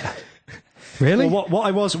 Really? Well, what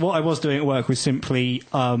I was doing at work was simply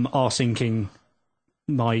rsyncing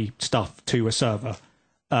my stuff to a server,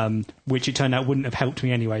 which it turned out wouldn't have helped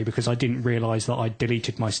me anyway because I didn't realise that I'd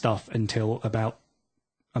deleted my stuff until about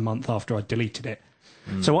a month after I'd deleted it.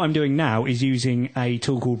 So what I'm doing now is using a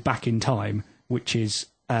tool called Back in Time, which is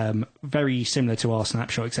very similar to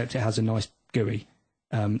rsnapshot, except it has a nice GUI.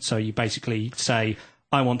 So you basically say,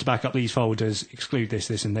 I want to back up these folders, exclude this,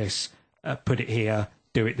 this, and this, put it here,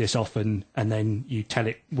 do it this often, and then you tell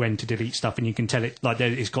it when to delete stuff, and you can tell it,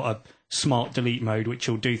 it's got a smart delete mode, which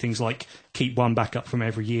will do things like keep one backup from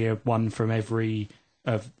every year, one from every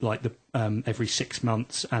 6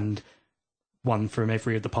 months, and one from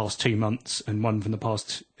every of the past 2 months, and one from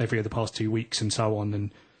every of the past 2 weeks, and so on.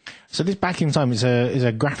 And so this Back in Time is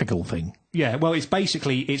a graphical thing. Yeah, well, it's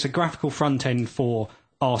a graphical front end for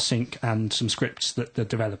rsync and some scripts that the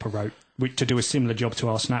developer wrote to do a similar job to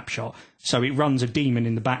rsnapshot. So it runs a daemon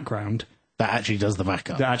in the background that actually does the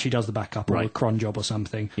backup, or a cron job or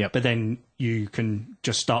something. Yep. But then you can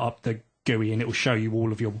just start up the GUI and it will show you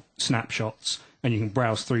all of your snapshots, and you can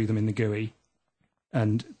browse through them in the GUI.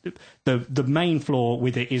 And the main flaw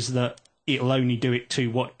with it is that it'll only do it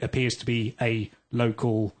to what appears to be a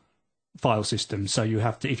local file system. So you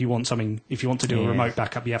have to, if you want to do a remote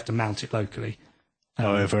backup, you have to mount it locally.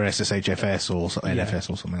 Over SSHFS or NFS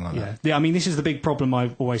or something like that. Yeah, I mean, this is the big problem I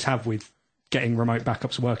always have with getting remote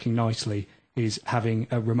backups working nicely, is having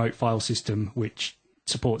a remote file system which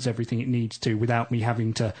supports everything it needs to without me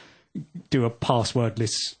having to do a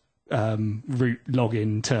passwordless root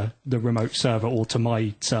login to the remote server or to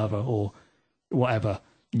my server or whatever.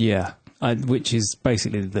 Yeah, which is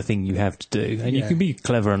basically the thing you have to do. And you can be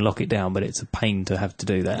clever and lock it down, but it's a pain to have to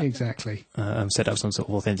do that. Exactly. Set up some sort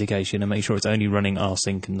of authentication and make sure it's only running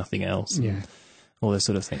rsync and nothing else. Yeah. All this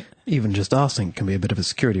sort of thing. Even just rsync can be a bit of a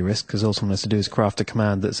security risk, because all someone has to do is craft a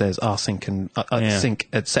command that says rsync and sync,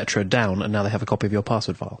 etc. down, and now they have a copy of your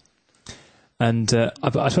password file. And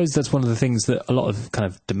I suppose that's one of the things that a lot of kind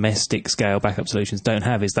of domestic scale backup solutions don't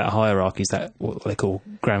have, is that hierarchy, is that what they call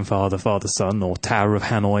grandfather, father, son, or Tower of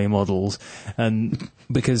Hanoi models. And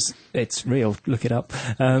because it's real, look it up.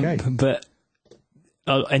 But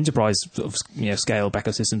enterprise sort of scale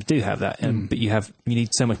backup systems do have that, but you need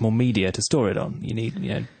so much more media to store it on. You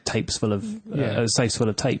need tapes full of safes full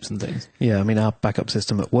of tapes and things. Yeah, I mean, our backup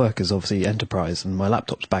system at work is obviously enterprise, and my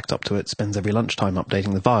laptop's backed up to it, spends every lunchtime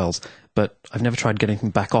updating the files. But I've never tried getting anything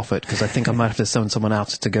back off it, because I think I might have to send someone out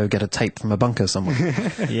to go get a tape from a bunker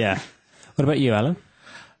somewhere. Yeah. What about you, Alan?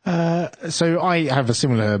 So I have a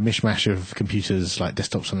similar mishmash of computers, like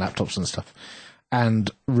desktops and laptops and stuff,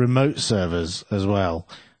 and remote servers as well.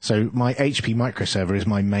 So my HP microserver is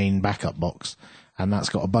my main backup box, and that's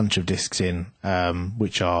got a bunch of disks in,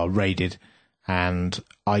 which are RAIDed, and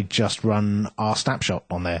I just run rsnapshot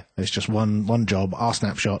on there. It's just one job,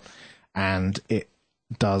 rsnapshot, and it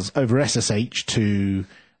does over SSH to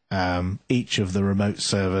each of the remote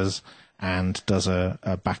servers and does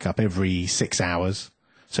a backup every 6 hours,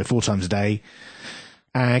 so 4 times a day.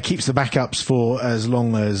 Keeps the backups for as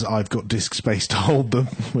long as I've got disk space to hold them,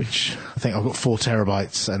 which I think I've got 4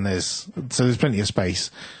 terabytes, and there's plenty of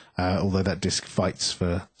space. Although that disk fights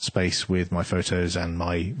for space with my photos and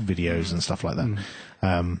my videos and stuff like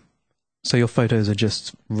that. So your photos are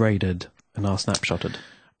just RAIDed and are snapshotted?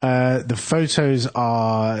 The photos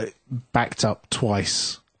are backed up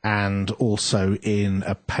twice and also in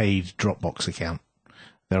a paid Dropbox account.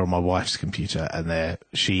 They're on my wife's computer, and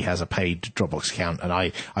she has a paid Dropbox account, and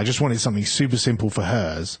I just wanted something super simple for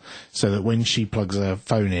hers, so that when she plugs a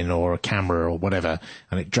phone in or a camera or whatever,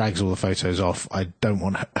 and it drags all the photos off, I don't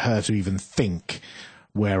want her to even think,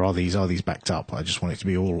 where are these backed up? I just want it to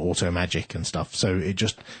be all auto magic and stuff. So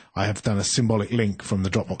I have done a symbolic link from the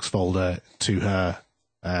Dropbox folder to her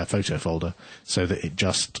photo folder, so that it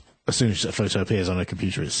just, as soon as a photo appears on her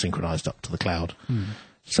computer, it's synchronized up to the cloud.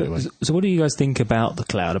 So what do you guys think about the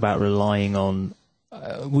cloud, about relying on...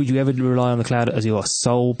 would you ever rely on the cloud as your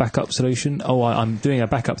sole backup solution? I'm doing a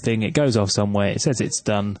backup thing, it goes off somewhere, it says it's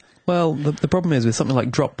done. Well, the problem is with something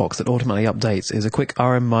like Dropbox that automatically updates is a quick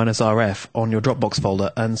rm-rf on your Dropbox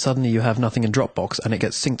folder, and suddenly you have nothing in Dropbox, and it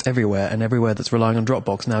gets synced everywhere, and everywhere that's relying on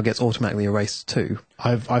Dropbox now gets automatically erased too.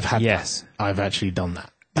 I've actually done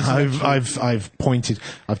that. I've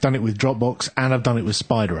done it with Dropbox, and I've done it with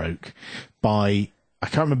SpiderOak I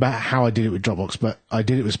can't remember how I did it with Dropbox, but I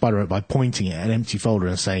did it with SpiderOak by pointing at an empty folder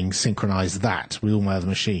and saying synchronize that with all my other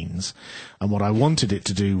machines. And what I wanted it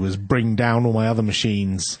to do was bring down all my other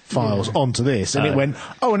machines' files onto this. And it went,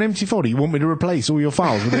 an empty folder. You want me to replace all your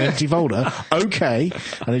files with an empty folder? Okay.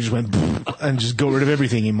 And it just went and just got rid of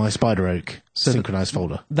everything in my SpiderOak synchronized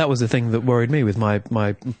folder. That was the thing that worried me with my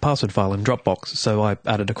password file in Dropbox. So I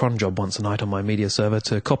added a cron job once a night on my media server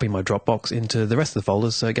to copy my Dropbox into the rest of the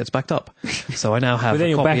folders so it gets backed up. So I now have... But then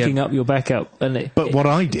you're backing up your backup, and what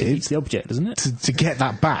I did... It's the object, doesn't it? To get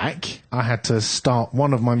that back, I had to start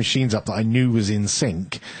one of my machines up that I knew was in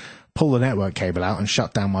sync, pull the network cable out and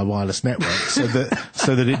shut down my wireless network so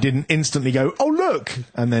that it didn't instantly go, oh look,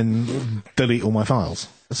 and then delete all my files.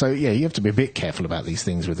 So yeah, you have to be a bit careful about these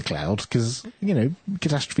things with the cloud, because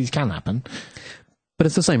catastrophes can happen. But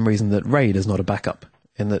it's the same reason that RAID is not a backup,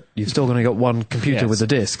 in that you've still only got one computer with the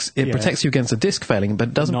disks. It protects you against a disk failing, but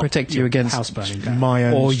it doesn't protect you against house burning down. My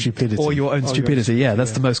own stupidity. Or your own stupidity. Yeah,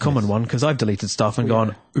 that's the most common one, because I've deleted stuff and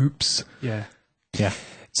gone, oops. Yeah.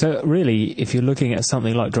 So really, if you're looking at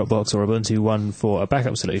something like Dropbox or Ubuntu One for a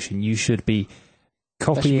backup solution, you should be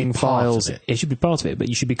copying files. It should be part of it, but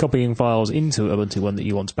you should be copying files into Ubuntu One that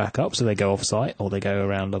you want to back up, so they go off-site or they go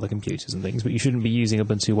around other computers and things. But you shouldn't be using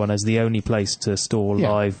Ubuntu One as the only place to store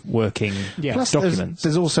live working documents.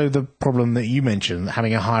 There's also the problem that you mentioned,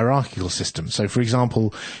 having a hierarchical system. So, for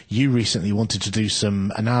example, you recently wanted to do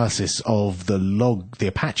some analysis of the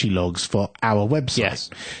Apache logs for our website. Yes.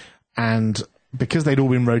 And because they'd all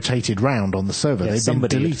been rotated round on the server, they'd been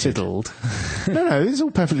deleted. No, it's all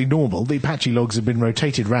perfectly normal. The Apache logs have been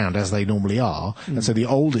rotated round as they normally are, and so the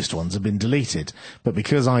oldest ones have been deleted. But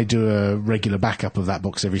because I do a regular backup of that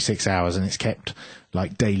box every 6 hours, and it's kept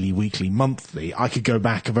like daily, weekly, monthly, I could go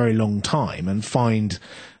back a very long time and find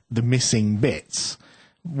the missing bits.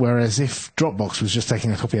 Whereas if Dropbox was just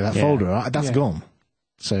taking a copy of that folder, that's gone.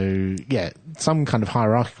 So, some kind of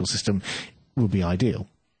hierarchical system would be ideal.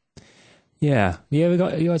 Yeah. You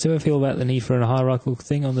guys ever feel about the need for a hierarchical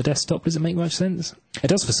thing on the desktop? Does it make much sense? It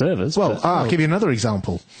does for servers. Well, I'll give you another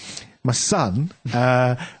example. My son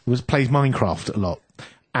plays Minecraft a lot,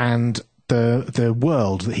 and the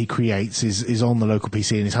world that he creates is on the local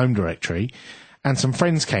PC in his home directory, and some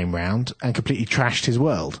friends came round and completely trashed his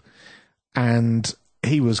world. And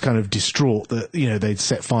he was kind of distraught that, they'd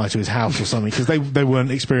set fire to his house or something, because they weren't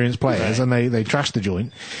experienced players, and they trashed the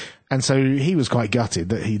joint. And so he was quite gutted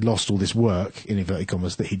that he'd lost all this work, in inverted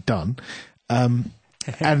commas, that he'd done. And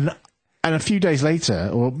a few days later,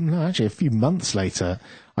 or no, actually a few months later,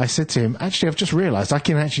 I said to him, actually, I've just realised I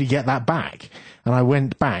can actually get that back. And I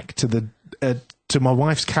went back to to my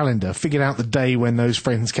wife's calendar, figured out the day when those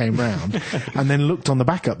friends came round, and then looked on the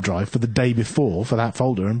backup drive for the day before for that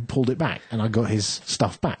folder and pulled it back. And I got his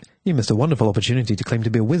stuff back. You missed a wonderful opportunity to claim to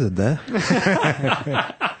be a wizard there.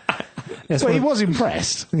 Yes, well, he was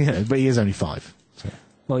impressed, but he is only 5. So.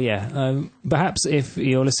 Well, perhaps if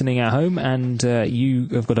you're listening at home and you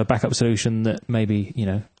have got a backup solution that maybe,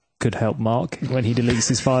 could help Mark when he deletes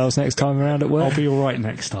his files next time around at work. I'll be all right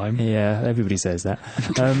next time. Yeah, everybody says that.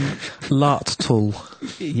 LART tool.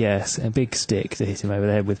 Yes, a big stick to hit him over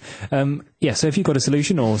the head with. So if you've got a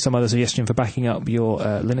solution or some other suggestion for backing up your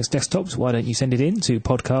Linux desktops, why don't you send it in to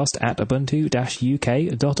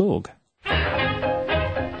podcast@ubuntu-uk.org.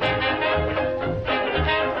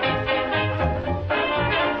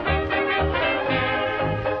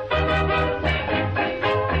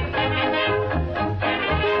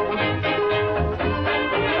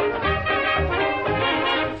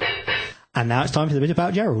 And now it's time for the bit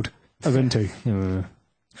about Gerald Ubuntu.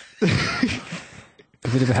 A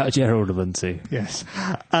bit about Gerald Ubuntu. Yes.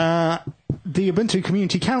 The Ubuntu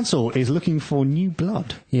Community Council is looking for new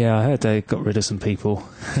blood. Yeah, I heard they got rid of some people.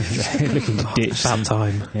 They're looking to ditch. Some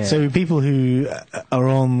time. Yeah. So people who are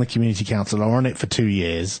on the Community Council are on it for 2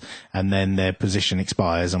 years, and then their position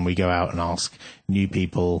expires, and we go out and ask new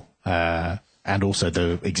people, and also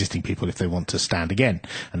the existing people if they want to stand again.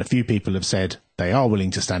 And a few people have said they are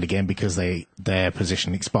willing to stand again because their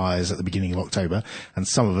position expires at the beginning of October. And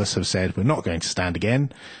some of us have said we're not going to stand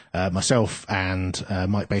again. Myself and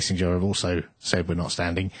Mike Basinger have also said we're not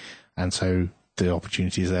standing. And so the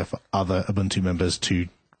opportunity is there for other Ubuntu members to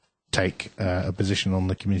take a position on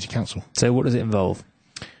the Community Council. So what does it involve?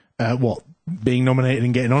 What? Being nominated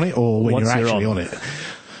and getting on it, or when Once you're actually on it?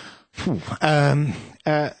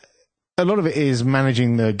 A lot of it is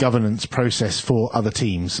managing the governance process for other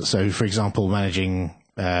teams. So, for example, managing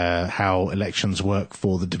how elections work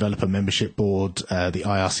for the developer membership board, the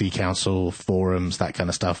IRC council, forums, that kind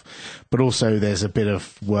of stuff. But also there's a bit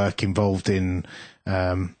of work involved in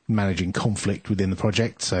managing conflict within the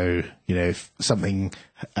project. So, if something,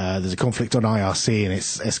 there's a conflict on IRC and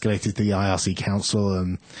it's escalated to the IRC council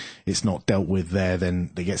and it's not dealt with there,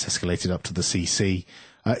 then it gets escalated up to the CC.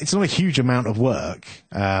 It's not a huge amount of work.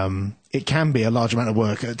 It can be a large amount of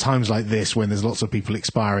work at times like this when there's lots of people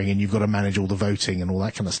expiring and you've got to manage all the voting and all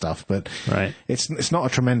that kind of stuff. But right. It's not a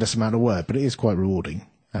tremendous amount of work, but it is quite rewarding.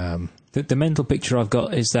 The mental picture I've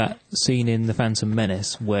got is that scene in The Phantom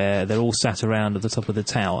Menace where they're all sat around at the top of the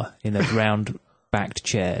tower in those round-backed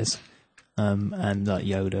chairs, and like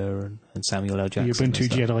Yoda and Samuel L. Jackson. The Ubuntu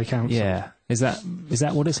Jedi Council. Yeah. Is that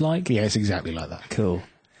what it's like? Yeah, it's exactly like that. Cool.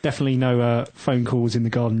 Definitely no phone calls in the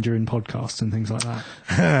garden during podcasts and things like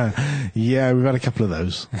that. Yeah, we've had a couple of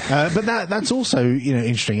those. But that's also,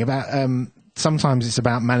 interesting about, sometimes it's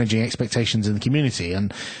about managing expectations in the community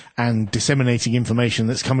and disseminating information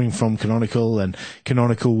that's coming from Canonical, and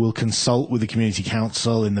Canonical will consult with the Community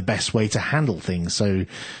Council in the best way to handle things. So,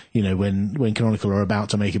 when Canonical are about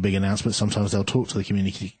to make a big announcement, sometimes they'll talk to the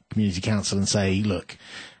Community Council and say, look,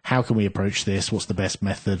 how can we approach this? What's the best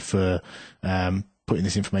method for, putting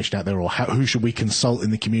this information out there, or who should we consult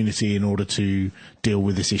in the community in order to deal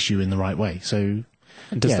with this issue in the right way? So,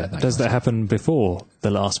 does that happen before the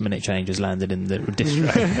last minute changes landed in the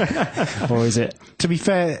distro, or is it? To be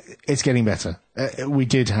fair, it's getting better. We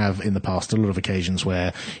did have in the past a lot of occasions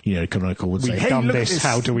where Canonical would say, "We've hey, done look this. at this.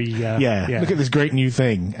 How do we? Look at this great new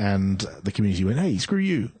thing," and the community went, "Hey, screw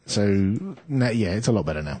you." So it's a lot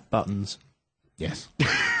better now. Buttons. Yes.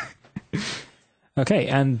 Okay,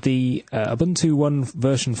 and the Ubuntu One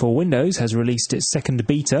version for Windows has released its second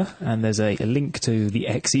beta, and there's a link to the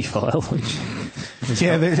exe file, which is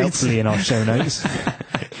helpfully in our show notes.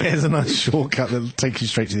 There's a nice shortcut that'll take you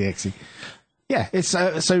straight to the exe. Yeah, it's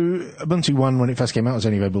so Ubuntu One, when it first came out, was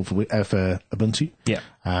only available for Ubuntu. Yeah,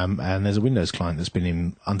 and there's a Windows client that's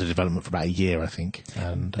been under development for about a year, I think.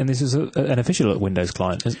 And this is an official Windows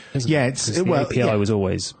client, isn't it? Yeah, the API was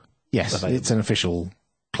always available. It's an official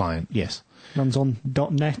client. Yes. Runs on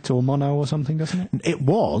 .NET or Mono or something, doesn't it? It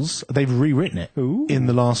was. They've rewritten it in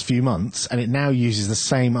the last few months, and it now uses the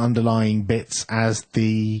same underlying bits as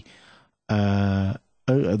the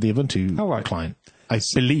Ubuntu client. I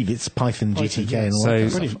believe it's Python, GTK, and all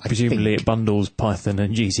that. So presumably it bundles Python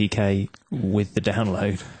and GTK with the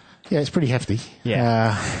download. Yeah, it's pretty hefty.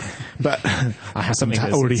 Yeah. But I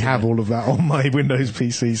already have all of that on my Windows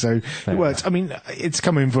PC, so it works. I mean, it's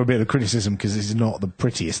come in for a bit of criticism because it's not the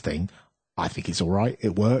prettiest thing. I think it's all right.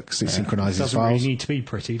 It works. It synchronises files. It doesn't really need to be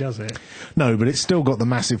pretty, does it? No, but it's still got the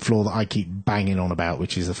massive flaw that I keep banging on about,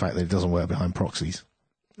 which is the fact that it doesn't work behind proxies.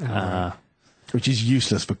 Which is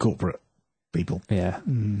useless for corporate people. Yeah.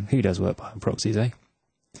 Who does work behind proxies, eh?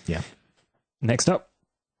 Yeah. Next up.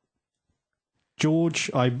 George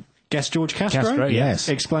Castro, yes,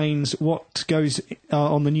 explains what goes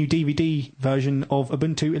on the new DVD version of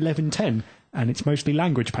Ubuntu 11.10, and it's mostly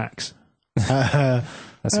language packs.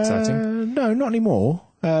 That's exciting. No, not anymore.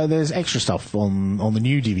 There's extra stuff on the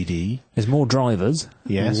new DVD. There's more drivers.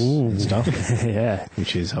 Yes, and stuff. Yeah.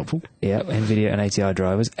 Which is helpful. Yeah, NVIDIA and ATI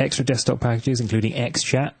drivers. Extra desktop packages, including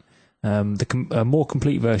XChat. A more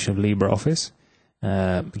complete version of LibreOffice.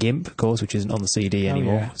 GIMP, of course, which isn't on the CD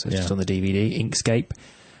anymore, so it's just on the DVD. Inkscape.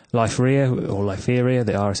 Liferia,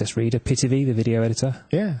 the RSS reader. Pitivi, the video editor.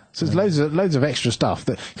 Yeah, so there's loads of extra stuff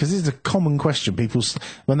because this is a common question. People,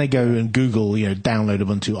 when they go and Google, download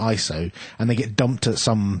Ubuntu ISO, and they get dumped at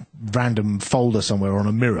some random folder somewhere on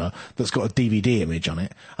a mirror that's got a DVD image on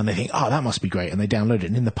it, and they think, oh, that must be great, and they download it.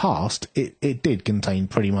 And in the past, it did contain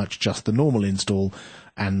pretty much just the normal install,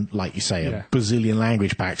 and like you say, a bazillion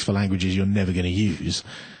language packs for languages you're never going to use.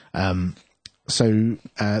 So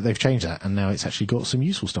they've changed that, and now it's actually got some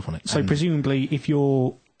useful stuff on it. So presumably, if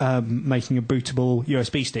you're making a bootable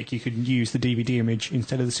USB stick, you could use the DVD image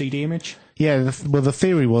instead of the CD image? Yeah, the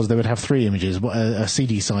theory was they would have three images, a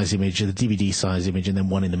CD-size image, a DVD-size image, and then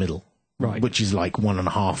one in the middle. Right. Which is like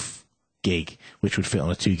 1.5 gig, which would fit on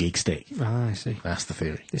a 2 gig stick. Ah, I see. That's the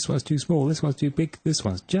theory. This one's too small, this one's too big, this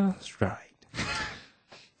one's just right.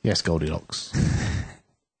 Yes, Goldilocks.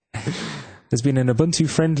 There's been an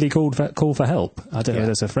Ubuntu-friendly call for help. I don't know if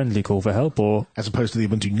that's a friendly call for help or... As opposed to the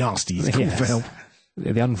Ubuntu nasty call for help.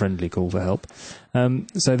 The unfriendly call for help.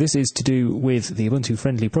 So this is to do with the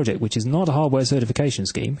Ubuntu-friendly project, which is not a hardware certification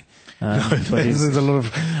scheme. No, there's a lot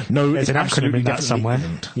of... No, there's an acronym in that somewhere.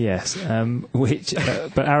 Yes.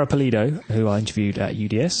 But Arapolido, who I interviewed at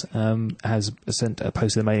UDS, has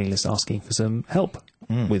posted a mailing list asking for some help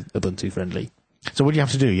with Ubuntu-friendly. So what do you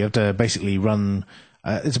have to do? You have to basically run...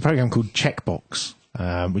 it's a program called Checkbox,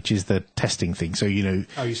 which is the testing thing. So,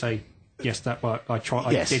 Oh, you say, yes, that worked. I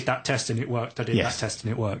did that test and it worked. I did that test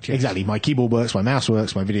and it worked. Yes. Exactly. My keyboard works, my mouse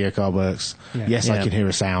works, my video card works. Yeah. Yes, I can hear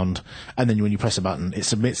a sound. And then when you press a button, it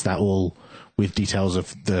submits that all with details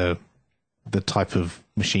of the type of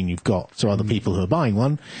machine you've got. So other people who are buying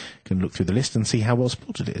one can look through the list and see how well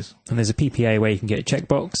supported it is. And there's a PPA where you can get a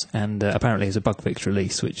checkbox, and apparently there's a bug fix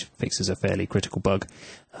release which fixes a fairly critical bug.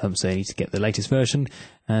 So you need to get the latest version,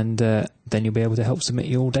 and then you'll be able to help submit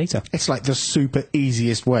your data. It's like the super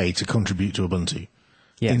easiest way to contribute to Ubuntu.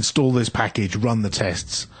 Yeah. Install this package, run the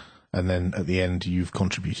tests, and then at the end you've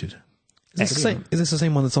contributed. Is this the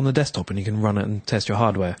same one that's on the desktop and you can run it and test your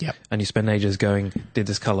hardware? Yep. And you spend ages going, did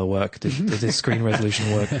this colour work? Did this screen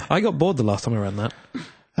resolution work? I got bored the last time I ran that.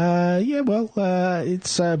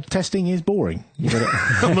 It's testing is boring.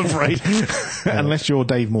 I'm afraid. Unless you're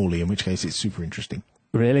Dave Morley, in which case it's super interesting.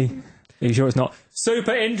 Really? Are you sure it's not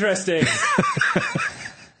super interesting?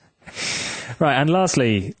 Right, and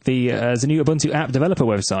lastly, there's a new Ubuntu app developer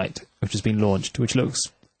website which has been launched, which looks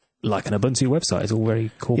like an Ubuntu website. It's all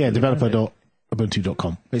very cool. Yeah,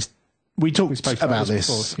 developer.ubuntu.com. We talked about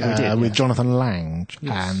this with Jonathan Lang,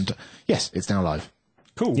 and yes, it's now live.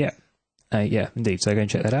 Cool. Yeah. Yeah, indeed. So go and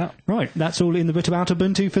check that out. Right, that's all in the Bit About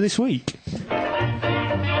Ubuntu for this week.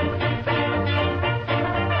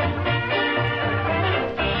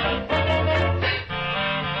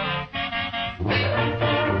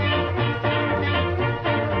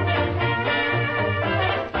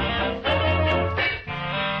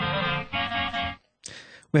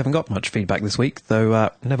 We haven't got much feedback this week, though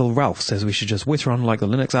Neville Ralph says we should just witter on like the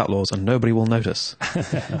Linux Outlaws and nobody will notice.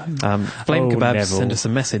 Flame Kebab sent us a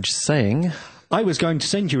message saying... I was going to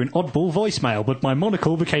send you an oddball voicemail, but my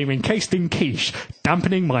monocle became encased in quiche,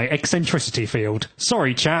 dampening my eccentricity field.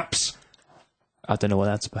 Sorry, chaps. I don't know what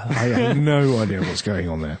that's about. I have no idea what's going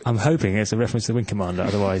on there. I'm hoping it's a reference to the Wing Commander,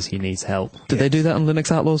 otherwise he needs help. Did they do that on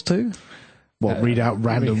Linux Outlaws too? What, read out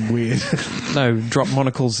random weird... No, drop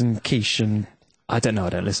monocles and quiche and... I don't know, I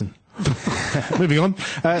don't listen. Moving on.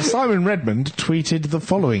 Simon Redmond tweeted the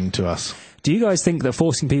following to us. Do you guys think that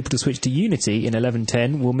forcing people to switch to Unity in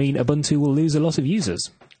 11.10 will mean Ubuntu will lose a lot of users?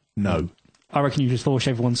 No. I reckon you just force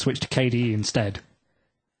everyone to switch to KDE instead.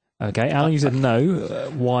 Okay, Alan, you said no.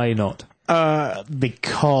 Why not?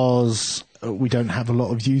 Because we don't have a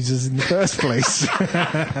lot of users in the first place.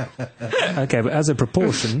 Okay, but as a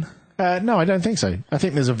proportion... No, I don't think so. I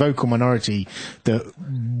think there's a vocal minority that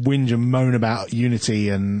whinge and moan about Unity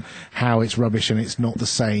and how it's rubbish and it's not the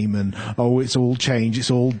same and, oh, it's all changed, it's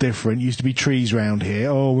all different, used to be trees round here,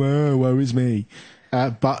 oh, woe is me.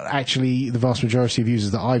 But actually, the vast majority of users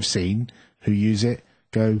that I've seen who use it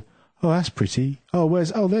go, oh, that's pretty. Oh,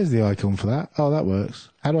 there's the icon for that. Oh, that works.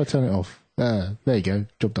 How do I turn it off? There you go,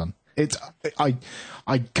 job done.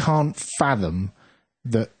 I can't fathom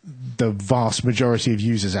that the vast majority of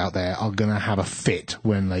users out there are going to have a fit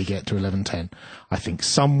when they get to 11.10. I think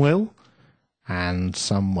some will, and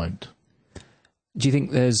some won't. Do you think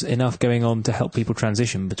there's enough going on to help people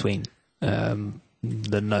transition between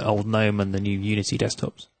the old GNOME and the new Unity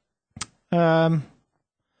desktops? No.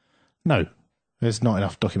 There's not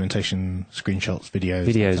enough documentation, screenshots, videos.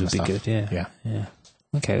 Videos would be good, yeah.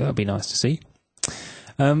 Okay, that would be nice to see.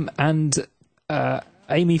 And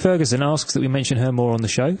Amy Ferguson asks that we mention her more on the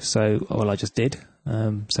show, so, I just did.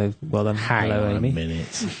 So, well done. Hello, Amy. A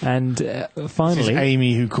minute. And finally... This is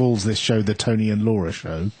Amy who calls this show the Tony and Laura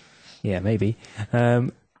show. Yeah, maybe.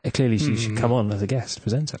 Clearly she should come on as a guest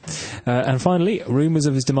presenter. And finally, rumours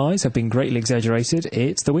of his demise have been greatly exaggerated.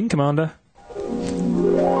 It's the Wing Commander.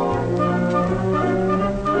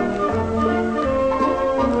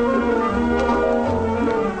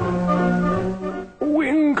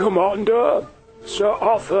 Wing Commander, Sir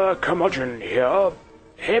Arthur Curmudgeon here.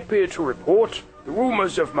 Happy to report the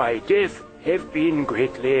rumours of my death have been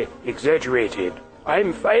greatly exaggerated.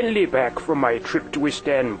 I'm finally back from my trip to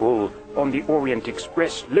Istanbul on the Orient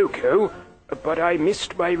Express loco, but I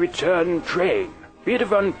missed my return train. Bit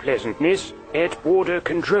of unpleasantness at border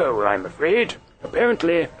control, I'm afraid.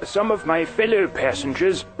 Apparently, some of my fellow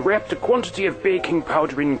passengers wrapped a quantity of baking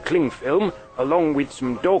powder in cling film, along with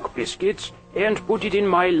some dog biscuits, and put it in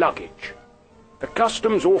my luggage. The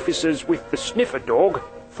customs officers with the sniffer dog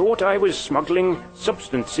thought I was smuggling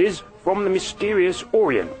substances from the mysterious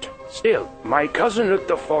Orient. Still, my cousin at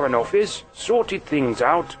the Foreign Office sorted things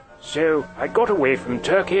out, so I got away from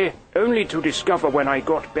Turkey, only to discover when I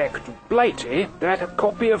got back to Blighty that a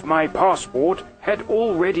copy of my passport had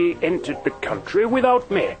already entered the country without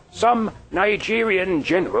me. Some Nigerian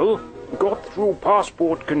general got through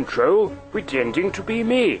passport control pretending to be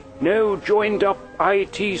me. No joined-up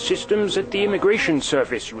IT systems at the immigration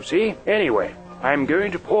service, you see. Anyway, I'm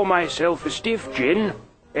going to pour myself a stiff gin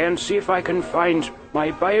and see if I can find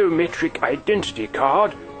my biometric identity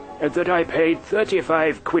card that I paid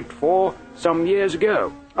 35 quid for some years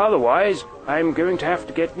ago. Otherwise, I'm going to have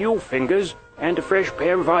to get new fingers and a fresh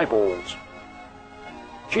pair of eyeballs.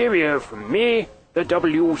 Cheerio from me, the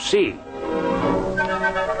WC.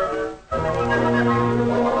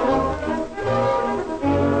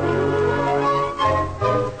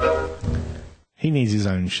 He needs his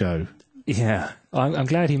own show. Yeah. I'm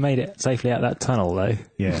glad he made it safely out that tunnel, though.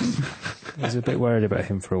 Yes. I was a bit worried about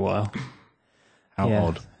him for a while. How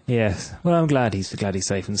odd. Yes. Well, I'm glad he's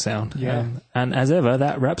safe and sound. Yeah. And as ever,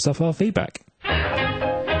 that wraps up our feedback.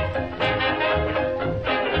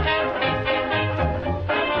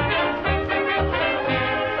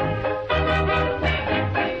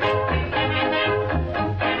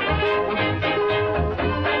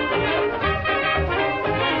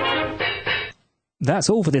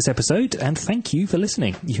 That's all for this episode, and thank you for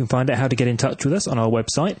listening. You can find out how to get in touch with us on our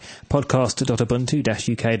website,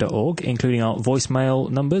 podcast.ubuntu-uk.org, including our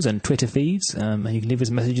voicemail numbers and Twitter feeds, and you can leave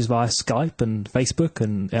us messages via Skype and Facebook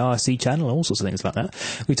and the IRC channel and all sorts of things like that.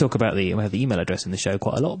 We talk about we have the email address in the show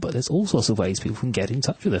quite a lot, but there's all sorts of ways people can get in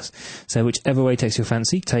touch with us. So whichever way takes your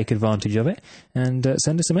fancy, take advantage of it and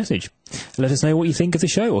send us a message. Let us know what you think of the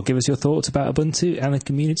show, or give us your thoughts about Ubuntu and the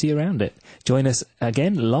community around it. Join us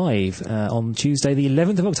again live on Tuesday the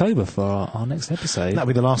 11th of October for our next episode. That'll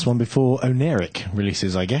be the last one before Oneric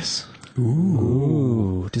releases, I guess.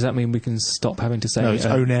 Ooh. Does that mean we can stop having to say... No, it's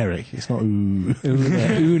Oneric. It's not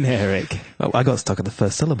Uneric. Well, I got stuck at the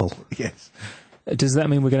first syllable. Yes. Does that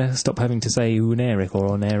mean we're going to stop having to say Uneric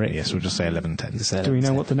or Oneric? Yes, we'll just say 1110. Do we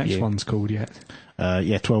know what the next one's called yet?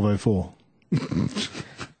 1204.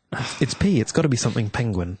 It's P. It's got to be something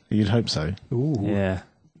penguin. You'd hope so. Ooh. Yeah.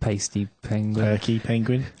 Pasty penguin. Turkey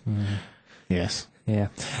penguin. Yes. Yeah.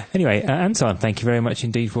 Anyway, Anton, thank you very much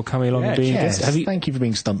indeed for coming along and being a guest. Thank you for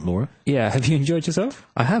being stunt, Laura. Yeah. Have you enjoyed yourself?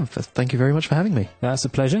 I have. Thank you very much for having me. That's a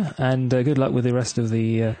pleasure, and good luck with the rest of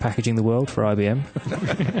the packaging the world for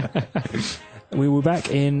IBM. We will be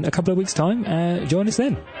back in a couple of weeks' time. Join us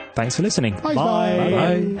then. Thanks for listening. Bye.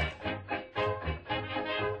 Bye.